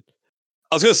just win.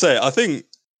 I was gonna say, I think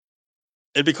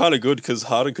it'd be kind of good because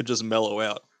Harden could just mellow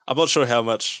out. I'm not sure how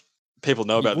much people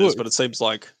know about this, but it seems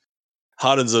like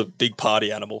Harden's a big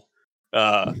party animal,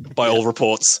 by all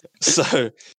reports.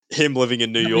 So him living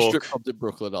in New York, strip clubs in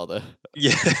Brooklyn, are there?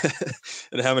 Yeah,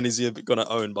 and how many is he going to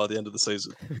own by the end of the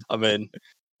season? I mean,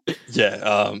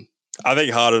 yeah, I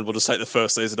think Harden will just take the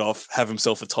first season off, have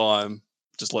himself a time,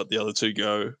 just let the other 2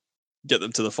 go, get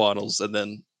them to the finals, and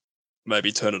then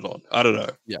maybe turn it on. I don't know.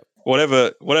 Yeah.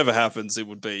 Whatever happens, it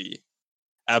would be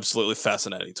absolutely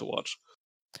fascinating to watch.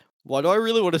 Why do I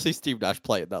really want to see Steve Nash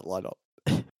play in that lineup?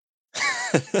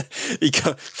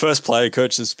 First player,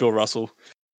 coaches Bill Russell,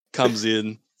 comes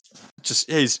in.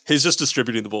 He's just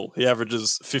distributing the ball. He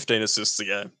averages 15 assists a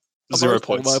game, 0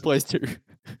 points. Plays too.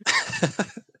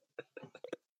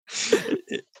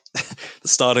 The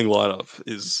starting lineup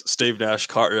is Steve Nash,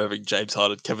 Kyrie Irving, James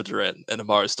Harden, Kevin Durant, and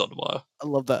Amari Stoudemire. I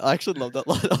love that. I actually love that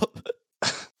lineup.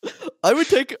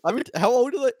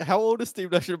 How old is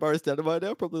Steve Nash and Amari Stoudemire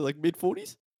now? Probably like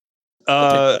mid-40s.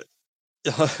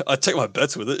 I'd take my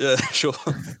bets with it. Yeah, sure.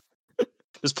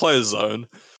 Just play a zone.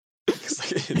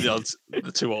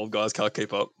 The 2 old guys can't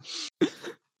keep up.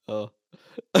 Oh,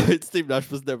 Steve Nash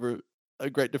was never a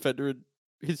great defender in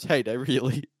his heyday,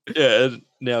 really. Yeah, and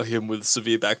now him with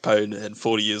severe back pain and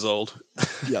 40 years old.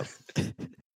 Yep.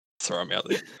 Throw him out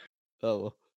there.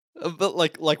 Oh, but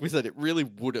like we said, it really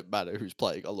wouldn't matter who's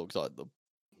playing alongside them.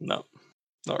 No.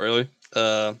 Not really.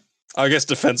 I guess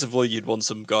defensively, you'd want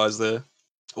some guys there.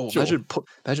 Oh, Sure.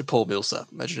 imagine Paul Millsap.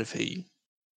 Imagine if he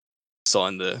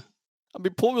signed there. I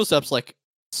mean, Paul Millsap's like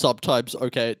sometimes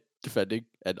okay at defending,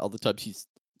 and other times he's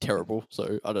terrible.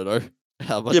 So I don't know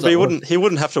how much. Yeah, but he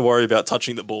wouldn't have to worry about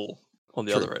touching the ball on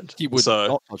the True. other end. He would So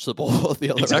not touch the ball on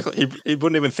the other exactly, end. he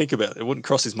wouldn't even think about it. It wouldn't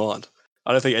cross his mind.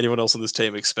 I don't think anyone else on this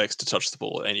team expects to touch the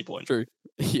ball at any point. True.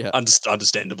 Yeah.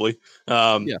 Understandably.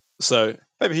 Yeah. So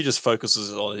maybe he just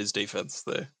focuses on his defense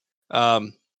there.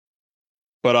 But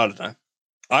I don't know.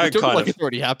 It's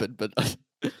already happened, but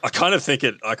I kind of think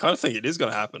it is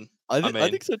going to happen. I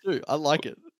think so too. I like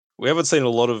it. We haven't seen a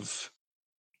lot of.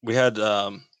 We had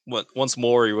once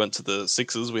Morey went to the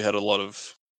Sixers, we had a lot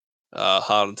of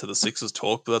Harden to the Sixers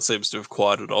talk, but that seems to have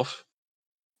quieted off.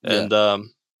 Yeah. And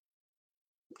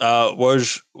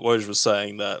Woj was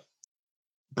saying that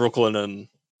Brooklyn and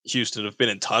Houston have been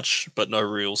in touch, but no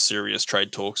real serious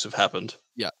trade talks have happened.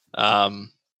 Yeah.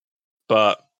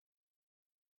 But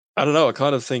I don't know. I'm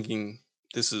kind of thinking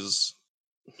this is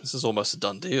almost a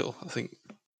done deal. I think,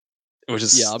 which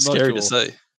is I'm scary not to sure.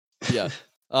 say. Yeah.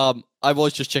 I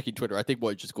was just checking Twitter. I think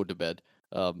Woj just gone to bed.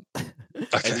 Okay.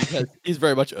 And he's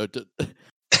very much earned it.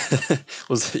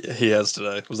 He has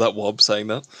today? Was that Wob saying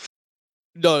that?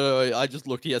 No, I just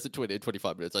looked. He hasn't tweeted in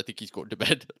 25 minutes. I think he's gone to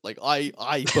bed. Like I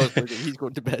personally think he's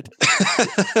gone to bed.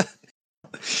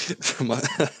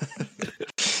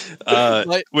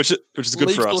 Which is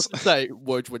good for us. Say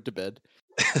Woj went to bed.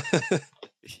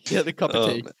 He had a cup of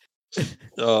tea. Man.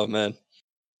 Oh man,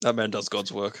 that man does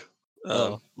God's work.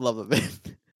 Love it, man.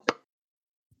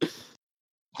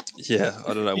 Yeah,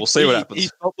 I don't know. We'll see what happens. He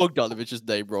spelled Bogdanovich's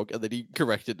name wrong, and then he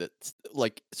corrected it,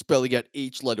 like spelling out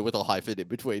each letter with a hyphen in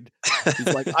between.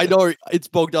 He's like, "I know it's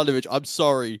Bogdanovich. I'm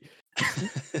sorry."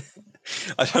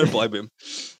 I don't blame him.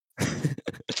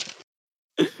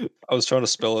 I was trying to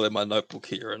spell it in my notebook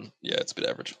here, and yeah, it's a bit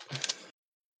average.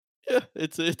 Yeah,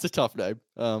 it's a tough name.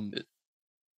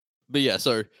 But yeah,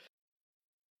 so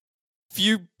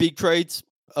few big trades.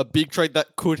 A big trade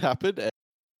that could happen, and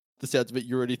the sounds of it,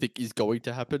 you already think is going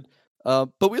to happen.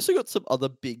 But we also got some other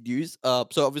big news.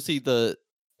 So obviously the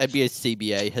NBA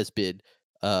CBA has been,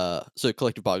 so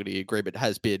collective bargaining agreement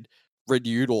has been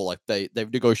renewed, or like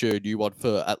they've negotiated a new one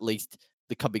for at least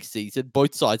the coming season.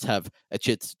 Both sides have a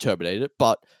chance to terminate it,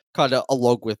 but kind of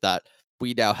along with that,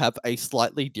 we now have a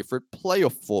slightly different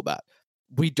playoff format.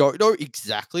 We don't know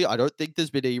exactly. I don't think there's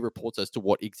been any reports as to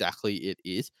what exactly it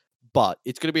is, but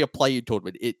it's going to be a play-in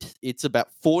tournament. It's about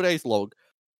 4 days long.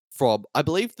 From, I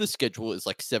believe the schedule is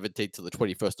like 17th to the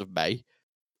 21st of May.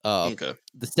 Okay.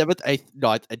 The 7th, 8th,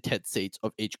 9th, and 10th seeds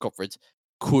of each conference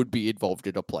could be involved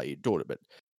in a play-in tournament.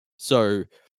 So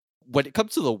when it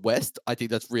comes to the West, I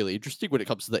think that's really interesting. When it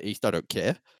comes to the East, I don't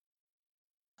care.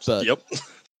 But yep.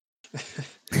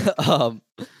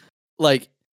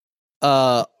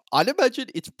 I'd imagine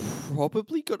it's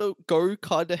probably gonna go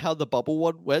kind of how the bubble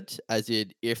one went, as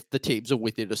in if the teams are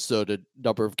within a certain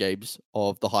number of games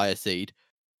of the higher seed,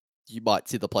 you might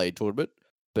see the play-in tournament,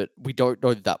 but we don't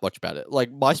know that much about it. Like,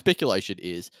 my speculation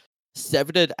is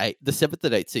 7 and 8, the 7th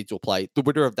and 8th seeds will play. The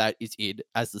winner of that is in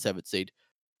as the 7th seed.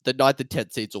 The 9th and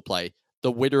 10th seeds will play.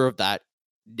 The winner of that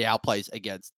now plays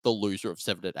against the loser of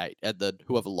 7 and 8, and then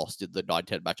whoever lost in the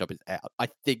 9-10 matchup is out. I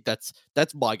think that's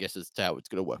my guess as to how it's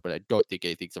going to work, but I don't think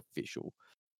anything's official.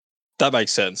 That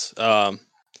makes sense. I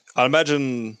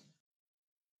imagine.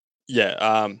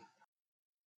 Yeah.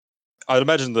 I'd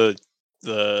imagine the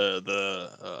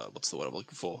what's the word I'm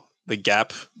looking for? The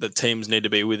gap that teams need to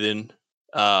be within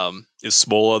is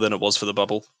smaller than it was for the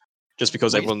bubble, just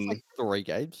because everyone. Like 3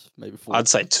 games, maybe 4. I'd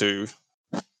say 2.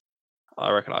 I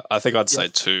reckon. I think I'd say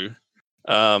 2.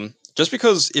 Just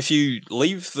because if you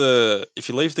leave the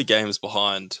games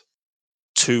behind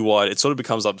too wide, it sort of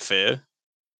becomes unfair.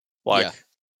 Like,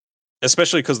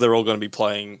 especially because they're all going to be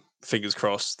playing, fingers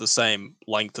crossed, the same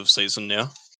length of season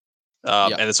now.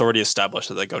 And it's already established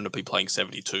that they're going to be playing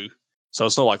 72. So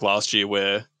it's not like last year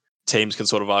where teams can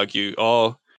sort of argue,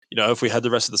 oh, if we had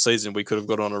the rest of the season, we could have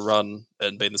got on a run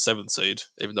and been the 7th seed,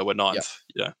 even though we're 9th.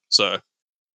 So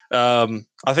I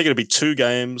think it'd be 2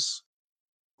 games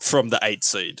from the 8th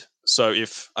seed. So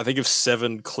if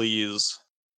 7 clears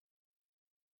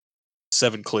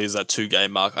that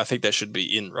 2-game mark, I think they should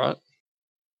be in, right?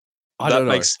 Would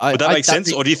that make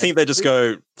sense? Or do you think they just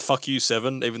go, fuck you,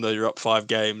 7, even though you're up 5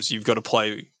 games, you've got to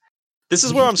play? This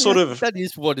is where I'm sort of... That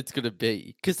is what it's going to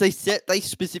be. Because they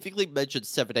specifically mentioned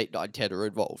 7, 8, 9, 10 are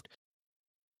involved.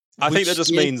 I think that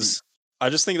just means... I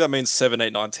just think that means 7,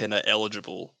 8, 9, 10 are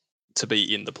eligible to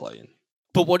be in the play-in.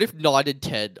 But what if 9 and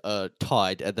 10 are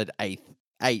tied, and then 8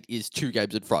 is 2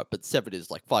 games in front, but 7 is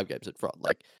like 5 games in front?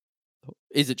 Like,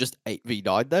 Is it just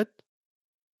 8v9 then?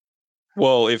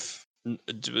 Well, if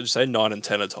did you say 9 and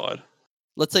 10 are tied?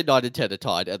 Let's say 9 and 10 are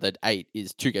tied, and then 8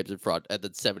 is 2 games in front, and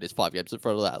then 7 is 5 games in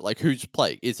front of that. Like, who's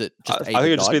playing? Is it I, just I 8 think and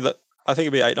it'd just 9? be that. I think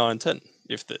it'd be 8, 9, and 10.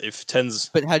 If 10's,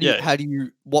 But yeah, how do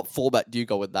you what format do you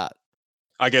go with that?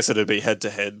 I guess it'd be head to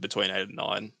head between 8 and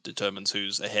 9 determines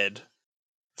who's ahead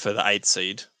for the 8th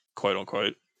seed, quote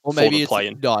unquote, Or for the maybe it's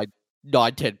play-in.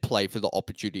 9, 10 play for the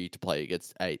opportunity to play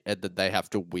against 8, and then they have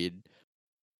to win.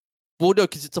 Well, no,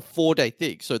 because it's a 4-day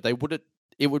thing, so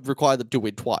it would require them to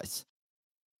win twice.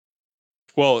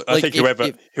 Well, I Like, think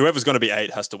whoever's going to be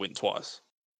 8 has to win twice.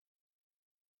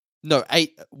 No,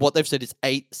 8, what they've said is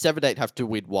 8, 7, 8 have to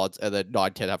win once, and then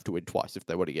 9, 10 have to win twice if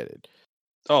they want to get in.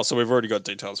 Oh, so we've already got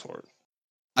details for it.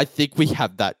 I think we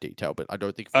have that detail, but I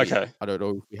don't think Okay. I don't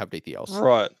know if we have anything else.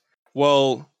 Right.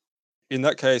 Well, in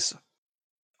that case,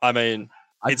 I mean,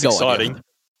 it's no idea. exciting.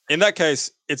 In that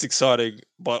case, it's exciting,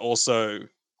 but also,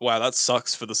 wow, that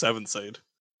sucks for the 7th seed.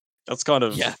 That's kind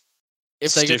of Yeah.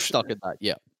 If they get stiff. stuck in that,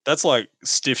 yeah. That's like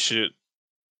stiff shit.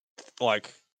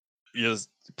 Like you just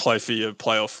play for your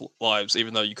playoff lives,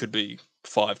 even though you could be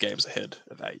 5 games ahead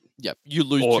of 8. Yeah, you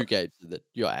lose Or- 2 games and then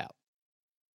you're out.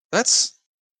 That's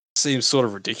seems sort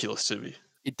of ridiculous to me.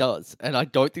 It does, and I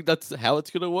don't think that's how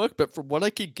it's going to work, but from what I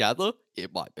can gather,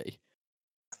 it might be.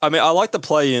 I mean, I like the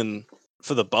play in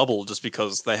for the bubble just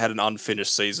because they had an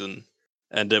unfinished season,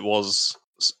 and it was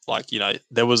like,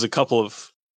 there was a couple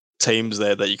of teams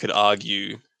there that you could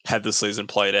argue had the season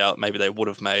played out, maybe they would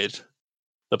have made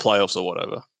the playoffs or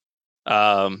whatever.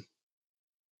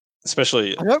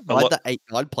 Especially, I don't mind the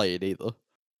 8-9 play in either.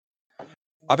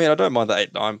 I mean, I don't mind the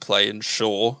 8-9 play in,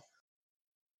 sure.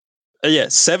 Yeah,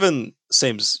 7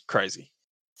 seems crazy.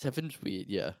 7's weird,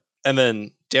 yeah. And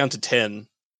then down to 10,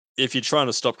 if you're trying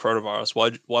to stop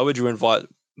coronavirus, why would you invite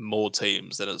more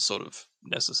teams than is sort of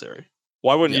necessary?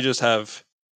 Why wouldn't you just have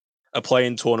a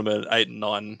play-in tournament 8 and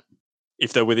 9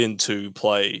 if they're within 2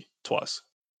 play twice?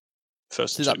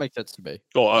 First, See, that makes sense to me.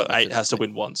 or 8 has to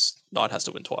win once, 9 has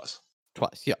to win twice.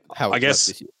 Twice, yeah. How I it guess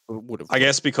this year would have. I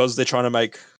guess because they're trying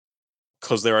to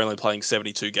because they're only playing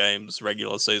 72 games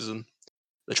regular season,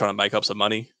 they're trying to make up some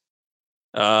money.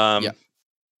 Yeah.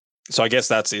 So I guess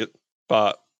that's it.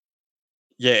 But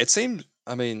yeah, it seemed.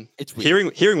 I mean, It's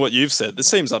weird. hearing what you've said, this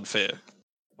seems unfair.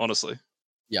 Honestly.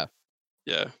 Yeah.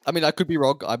 Yeah. I mean, I could be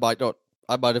wrong. I might not.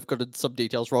 I might have gotten some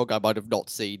details wrong. I might have not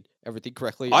seen everything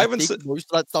correctly. I haven't think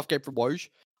most of that stuff came from Woj.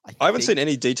 I haven't seen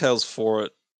any details for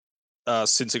it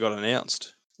since it got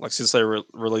announced. Like since they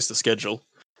released the schedule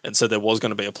and said there was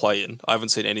going to be a play-in. I haven't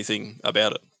seen anything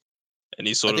about it.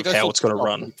 Any sort of how it's going to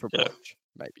run. Yeah. Woj,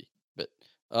 maybe, but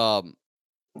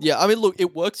yeah. I mean, look,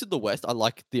 it works in the West. I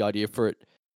like the idea for it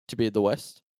to be in the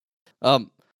West.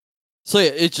 So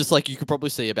yeah, it's just like you could probably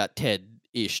see about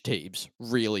 10-ish teams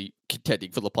really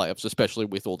contending for the playoffs, especially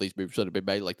with all these moves that have been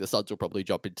made. Like the Suns will probably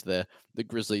jump into there. The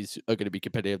Grizzlies are going to be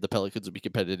competitive. The Pelicans will be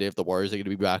competitive. The Warriors are going to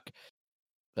be back.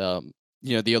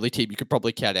 The only team you could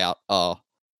probably count out are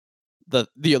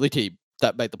the only team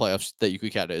that made the playoffs that you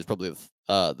could count out is probably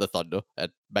the Thunder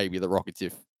and maybe the Rockets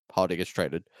if Harden gets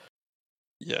traded.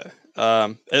 Yeah.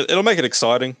 It'll make it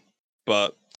exciting,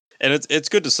 and it's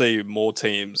good to see more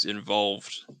teams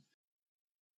involved.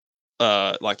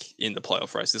 Like in the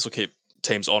playoff race, this will keep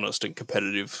teams honest and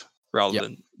competitive rather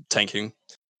than tanking.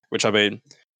 Which I mean,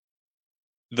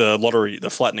 the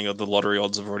flattening of the lottery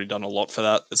odds have already done a lot for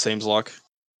that. It seems like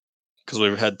because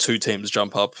we've had 2 teams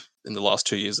jump up in the last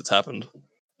 2 years. It's happened.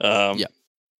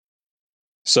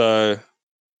 So,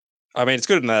 I mean, it's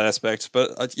good in that aspect,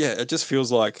 but it just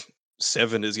feels like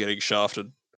 7 is getting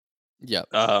shafted. Yeah.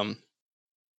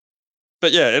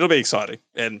 But yeah, it'll be exciting,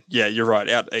 and yeah, you're right.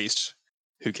 Out east,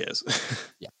 who cares?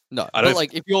 Yeah. No, but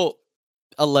like if you're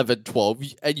 11, 12,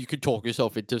 and you could talk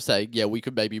yourself into saying, yeah, we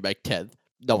could maybe make 10th,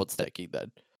 no one's taking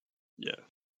then. Yeah.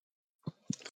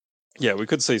 Yeah, we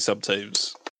could see some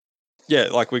teams. Yeah,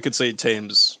 like we could see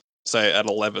teams say at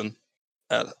 11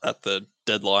 at the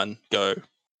deadline go,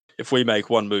 if we make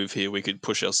one move here, we could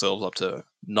push ourselves up to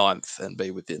 9th and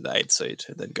be within the 8th seed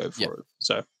and then go for it.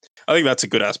 So I think that's a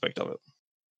good aspect of it.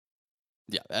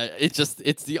 Yeah,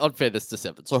 it's the unfairness to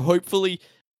 7. So hopefully,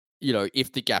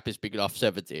 if the gap is big enough,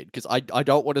 7's in. Because I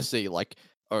don't want to see like,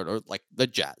 I don't know, like the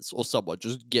Jazz or someone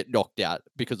just get knocked out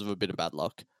because of a bit of bad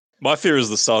luck. My fear is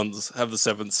the Suns have the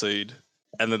 7th seed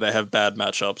and then they have bad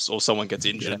matchups or someone gets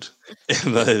injured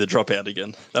and they drop out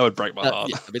again. That would break my heart.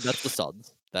 Yeah, I mean that's the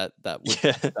Suns. That makes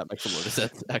a lot of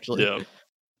sense actually. Yeah.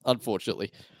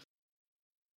 Unfortunately.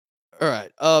 All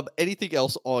right. Anything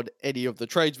else on any of the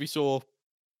trades we saw?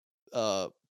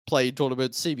 Play-in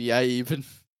tournament, CBA even,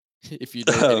 if you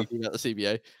know anything about the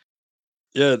CBA.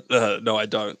 Yeah, no, I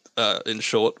don't. In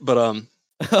short, but Um,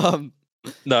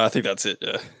 no, I think that's it.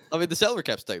 Yeah, I mean, the salary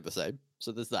cap stayed the same,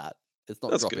 so there's that. It's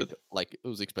not that's dropping good. like it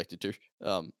was expected to.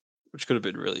 Which could have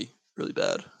been really, really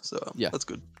bad. So Yeah. that's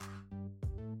good.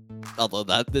 Other than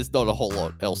that, there's not a whole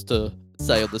lot else to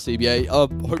say on the CBA.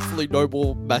 Hopefully, no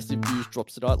more massive news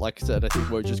drops tonight. Like I said, I think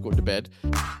we're just going to bed.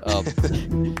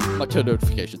 Might turn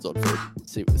notifications on for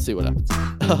it. See what happens.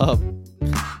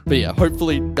 But yeah,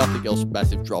 hopefully nothing else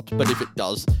massive drops. But if it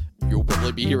does, you'll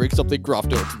probably be hearing something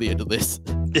grafted onto the end of this.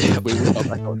 Yeah, We will come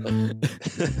back on.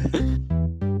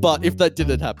 But if that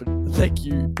didn't happen, thank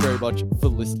you very much for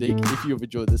listening. If you have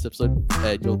enjoyed this episode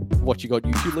and you're watching on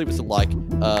YouTube, leave us a like.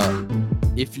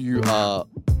 If you are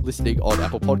listening on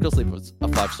Apple Podcasts, leave us a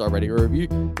 5-star rating or review.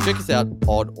 Check us out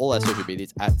on all our social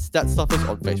medias at StatStuffers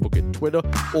on Facebook and Twitter,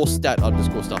 or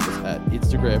stat_stuffers at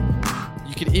Instagram.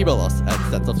 You can email us at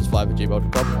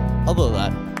statstuffers5@gmail.com. Other than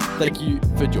that, thank you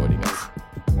for joining us.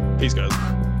 Peace, guys.